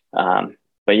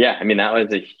 But yeah, I mean, that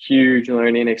was a huge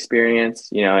learning experience.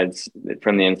 It's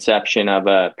from the inception of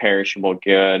a perishable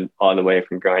good all the way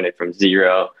from growing it from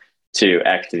zero to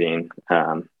exiting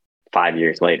 5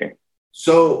 years later.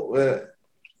 So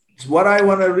what I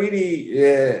want to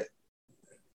really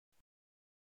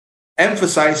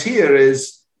emphasize here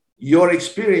is your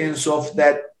experience of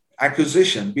that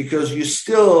acquisition, because you're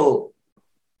still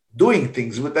doing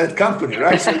things with that company,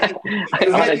 right? So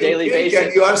you on a daily basis,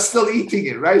 and you are still eating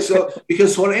it, right? So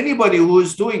because for anybody who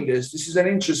is doing this is an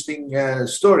interesting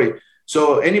story.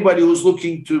 So anybody who's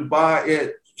looking to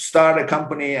start a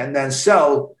company and then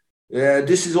sell,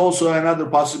 this is also another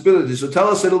possibility. So tell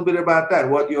us a little bit about that,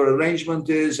 what your arrangement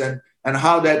is and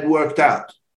how that worked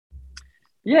out.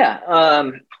 Yeah. I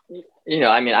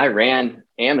mean, I ran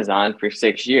Amazon for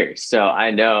 6 years, so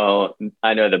I know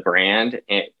the brand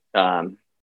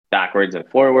backwards and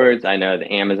forwards. I know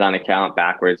the Amazon account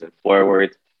backwards and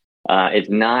forwards. It's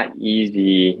not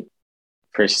easy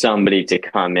for somebody to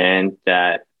come in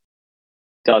that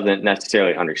doesn't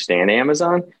necessarily understand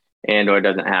Amazon or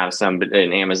doesn't have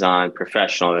an Amazon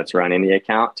professional that's running the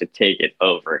account to take it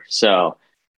over. So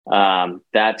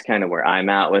that's kind of where I'm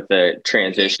at with the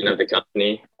transition of the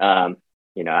company.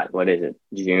 What is it,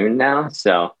 June now?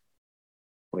 So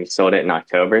we sold it in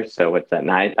October. So what's that,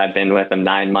 I've been with them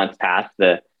 9 months past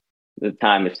the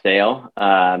time of sale.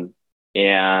 And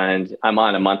I'm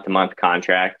on a month-to-month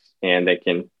contract, and they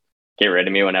can get rid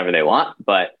of me whenever they want.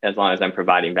 But as long as I'm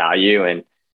providing value and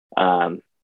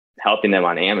helping them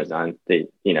on Amazon,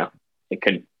 it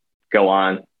could go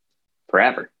on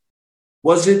forever.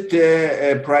 Was it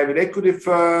a private equity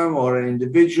firm or an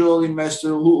individual investor?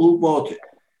 Who bought it?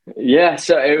 Yeah,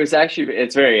 so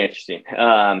it's very interesting.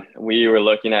 We were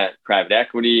looking at private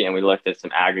equity and we looked at some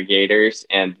aggregators.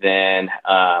 And then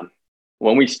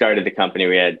when we started the company,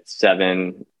 we had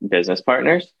 7 business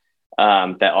partners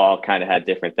that all kind of had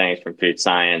different things, from food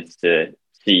science to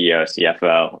CEO,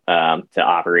 CFO, to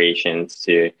operations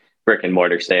to brick and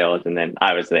mortar sales. And then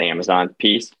I was the Amazon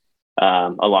piece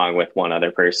along with one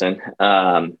other person.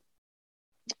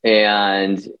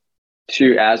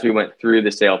 As we went through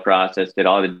the sale process, did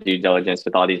all the due diligence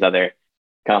with all these other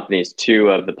companies, 2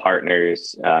 of the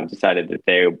partners decided that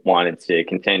they wanted to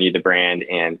continue the brand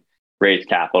and raise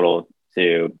capital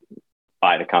to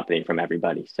buy the company from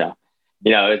everybody. So,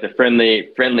 it was a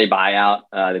friendly buyout.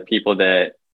 The people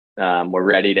that were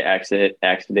ready to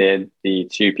exited. The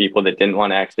 2 people that didn't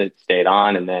want to exit stayed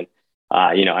on. And then,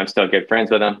 I'm still good friends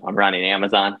with them. I'm running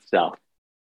Amazon. So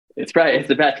it's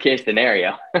the best case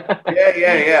scenario.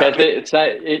 Yeah.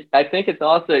 I think it's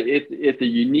also it's a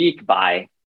unique buy,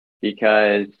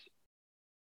 because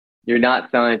you're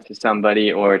not selling to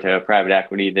somebody or to a private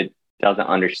equity that doesn't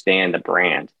understand the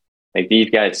brand. Like, these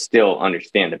guys still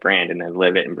understand the brand and then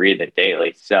live it and breathe it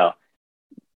daily. So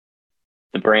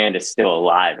the brand is still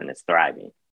alive and it's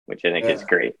thriving, which I think is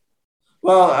great.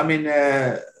 Well, I mean,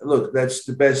 look, that's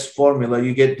the best formula.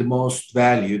 You get the most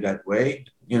value that way,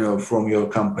 from your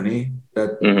company.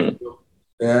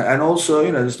 And also,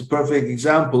 it's the perfect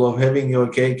example of having your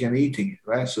cake and eating it,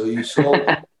 right? So you sold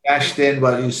cashed in,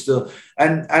 but you still,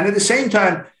 and at the same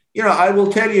time, I will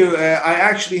tell you, I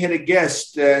actually had a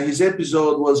guest. His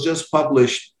episode was just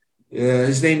published.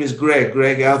 His name is Greg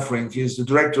Elfrink. He's the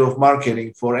director of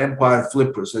marketing for Empire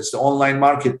Flippers. It's the online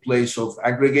marketplace of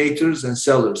aggregators and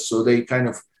sellers. So they kind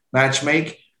of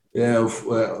matchmake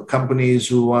companies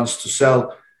who wants to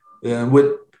sell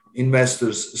with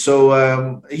investors.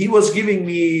 So he was giving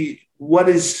me what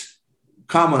is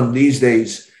common these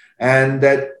days, and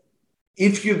that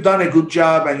if you've done a good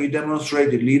job and you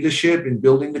demonstrated leadership in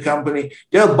building the company,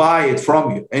 they'll buy it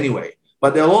from you anyway.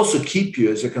 But they'll also keep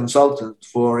you as a consultant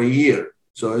for a year.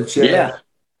 So it's a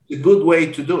good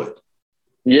way to do it.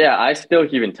 Yeah, I still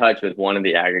keep in touch with one of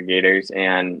the aggregators,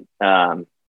 and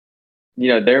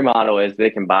their model is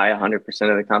they can buy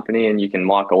 100% of the company and you can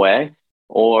walk away,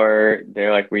 or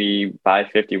they're like, we buy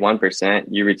 51%,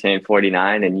 you retain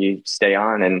 49, and you stay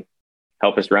on and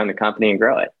help us run the company and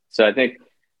grow it. So I think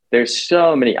there's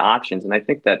so many options, and I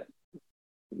think that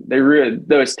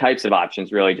those types of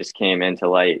options really just came into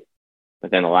light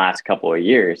within the last couple of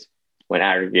years when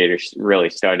aggregators really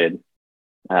started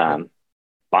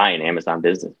buying Amazon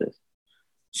businesses.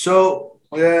 So,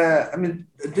 I mean,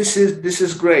 this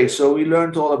is great. So we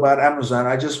learned all about Amazon.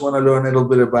 I just want to learn a little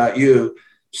bit about you.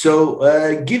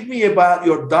 So, give me about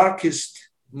your darkest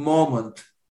moment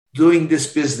doing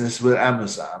this business with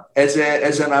Amazon as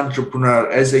an entrepreneur,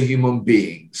 as a human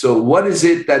being. So, what is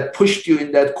it that pushed you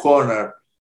in that corner,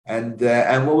 and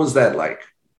what was that like?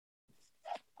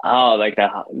 Oh, like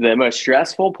the most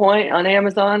stressful point on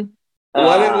Amazon?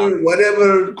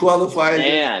 Whatever qualifies.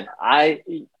 Man, I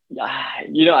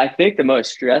think the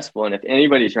most stressful, and if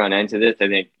anybody's run into this, I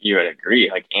think you would agree,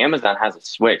 like Amazon has a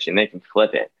switch and they can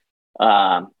flip it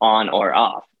on or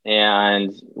off.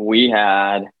 And we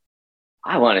had,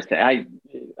 I want to say,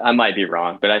 I might be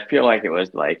wrong, but I feel like it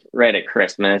was like right at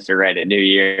Christmas or right at New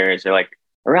Year's or like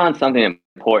around something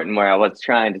important where I was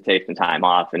trying to take some time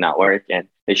off and not work. And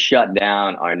they shut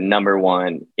down our number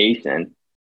one ASIN.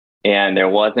 And there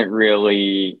wasn't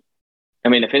really, I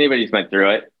mean, if anybody's went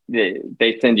through it,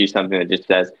 they send you something that just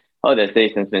says, oh, this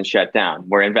ASIN's been shut down.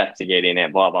 We're investigating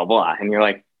it, blah, blah, blah. And you're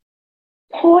like,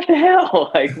 oh, what the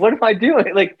hell? Like, what am I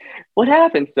doing? Like, what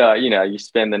happened? So, you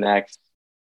spend the next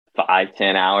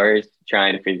 5-10 hours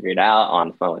trying to figure it out on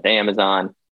the phone with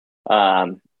Amazon.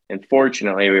 And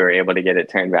fortunately, we were able to get it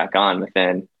turned back on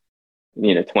within,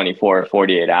 24 or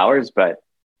 48 hours. But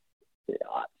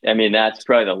I mean, that's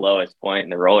probably the lowest point in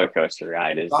the roller coaster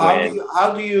ride. Is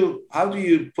how do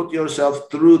you put yourself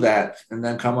through that and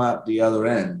then come out the other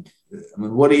end? I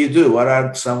mean, what do you do? What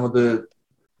are some of the?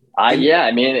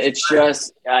 It's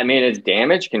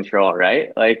damage control,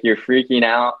 right? Like you're freaking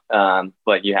out,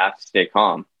 but you have to stay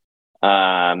calm.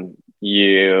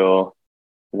 You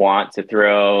want to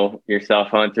throw your cell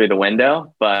phone through the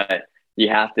window, but you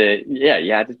have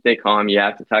to stay calm. You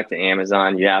have to talk to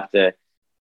Amazon. You have to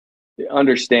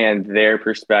understand their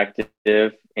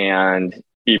perspective and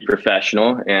be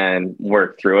professional and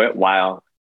work through it while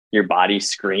your body's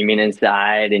screaming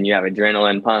inside and you have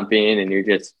adrenaline pumping and you're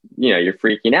just, you're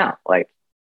freaking out. Like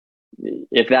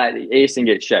if that ASIN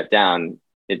gets shut down,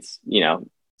 it's,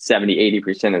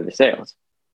 70-80% of the sales.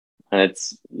 And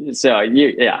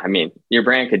your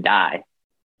brand could die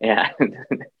and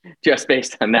just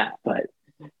based on that. But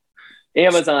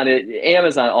Amazon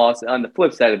also, on the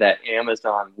flip side of that,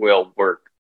 Amazon will work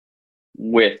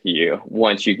with you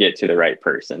once you get to the right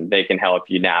person. They can help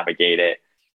you navigate it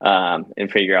and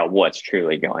figure out what's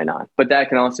truly going on. But that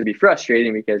can also be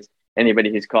frustrating because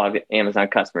anybody who's called Amazon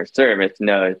customer service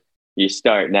knows you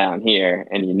start down here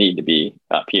and you need to be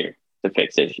up here to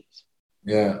fix issues.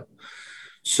 Yeah.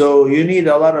 So you need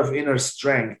a lot of inner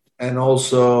strength and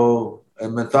also a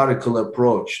methodical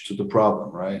approach to the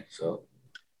problem, right? So.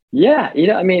 Yeah,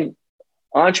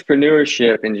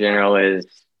 entrepreneurship in general is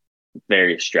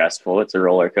very stressful. It's a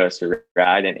roller coaster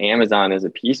ride, and Amazon is a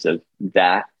piece of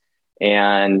that.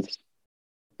 And,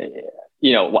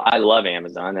 I love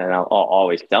Amazon and I'll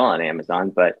always sell on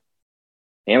Amazon, but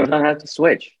Amazon has to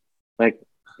switch. Like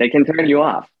they can turn you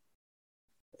off.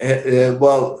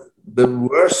 Well, the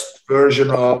worst version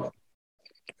of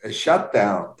a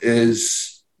shutdown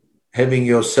is having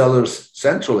your seller's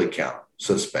central account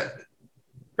suspended.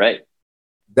 Right.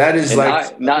 That is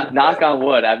knock on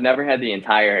wood. I've never had the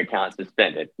entire account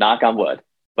suspended. Knock on wood.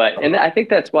 And I think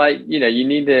that's why, you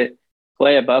need to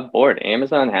play above board.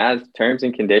 Amazon has terms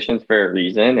and conditions for a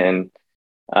reason. And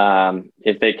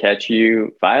if they catch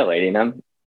you violating them,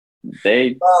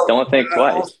 they don't think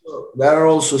twice. There are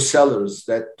also sellers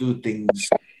that do things,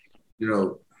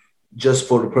 just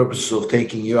for the purpose of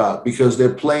taking you out because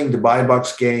they're playing the buy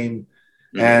box game.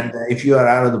 And if you are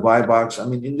out of the buy box, I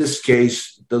mean, in this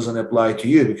case, it doesn't apply to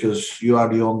you because you are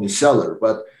the only seller.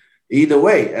 But either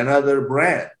way, another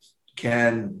brand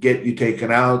can get you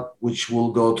taken out, which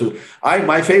will go to.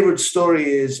 My favorite story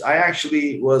is I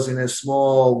actually was in a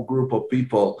small group of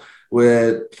people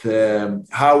with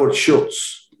Howard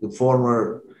Schultz, the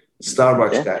former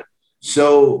Starbucks guy.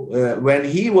 So when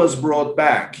he was brought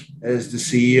back as the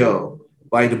CEO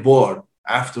by the board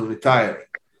after retiring,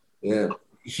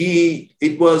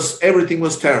 everything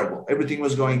was terrible. Everything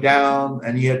was going down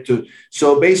and he had to.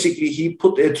 So basically he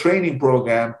put a training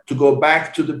program to go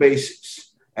back to the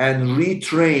basics and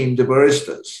retrain the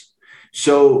baristas.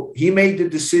 So he made the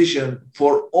decision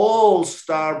for all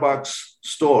Starbucks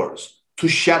stores to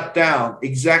shut down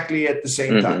exactly at the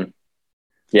same time.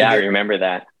 Yeah, I remember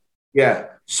that. Yeah.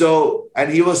 So,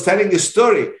 and he was telling a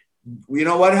story. You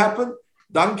know what happened?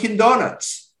 Dunkin'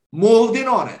 Donuts moved in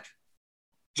on it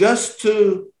just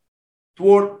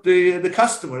toward the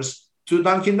customers to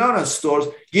Dunkin' Donuts stores,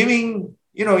 giving,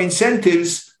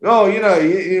 incentives. Oh,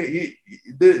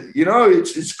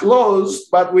 it's closed,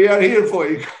 but we are here for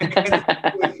you.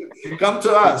 Come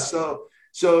to us. So,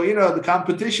 the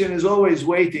competition is always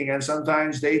waiting, and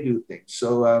sometimes they do things.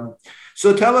 So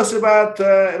tell us about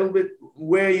a little bit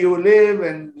where you live,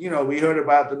 and, we heard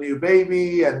about the new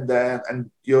baby, and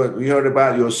we heard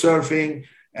about your surfing,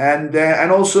 and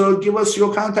also give us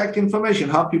your contact information,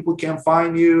 how people can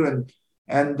find you,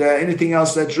 and anything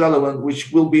else that's relevant,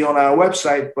 which will be on our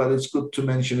website, but it's good to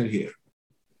mention it here.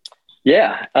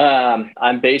 Yeah,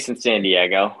 I'm based in San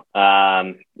Diego.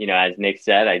 As Nick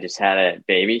said, I just had a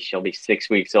baby. She'll be 6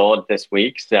 weeks old this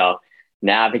week. So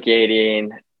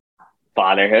navigating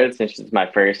fatherhood since it's my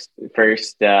first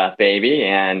baby,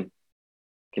 and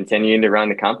continuing to run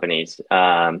the companies.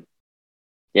 So,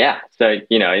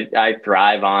 I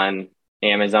thrive on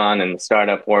Amazon and the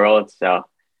startup world. So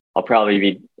I'll probably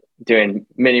be doing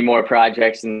many more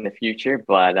projects in the future,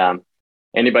 but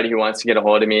anybody who wants to get a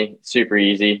hold of me, super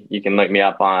easy. You can look me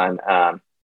up on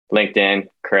LinkedIn,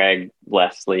 Craig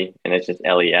Leslie, and it's just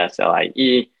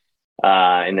Leslie.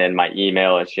 And then my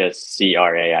email is just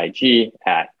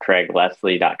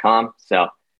craig@craigleslie.com. So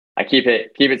I keep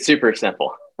it super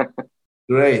simple.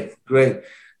 Great.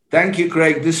 Thank you,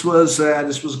 Craig. This was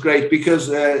great, because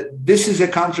this is a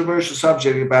controversial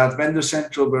subject about Vendor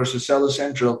Central versus Seller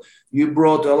Central. You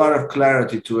brought a lot of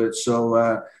clarity to it.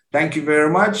 So thank you very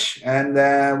much. And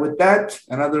with that,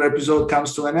 another episode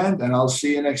comes to an end, and I'll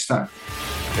see you next time.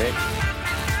 Great.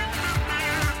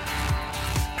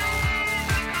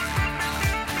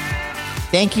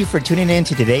 Thank you for tuning in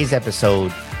to today's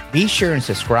episode. Be sure and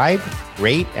subscribe,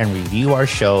 rate, and review our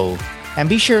show. And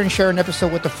be sure and share an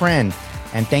episode with a friend.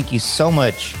 And thank you so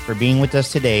much for being with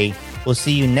us today. We'll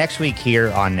see you next week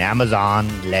here on Amazon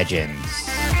Legends.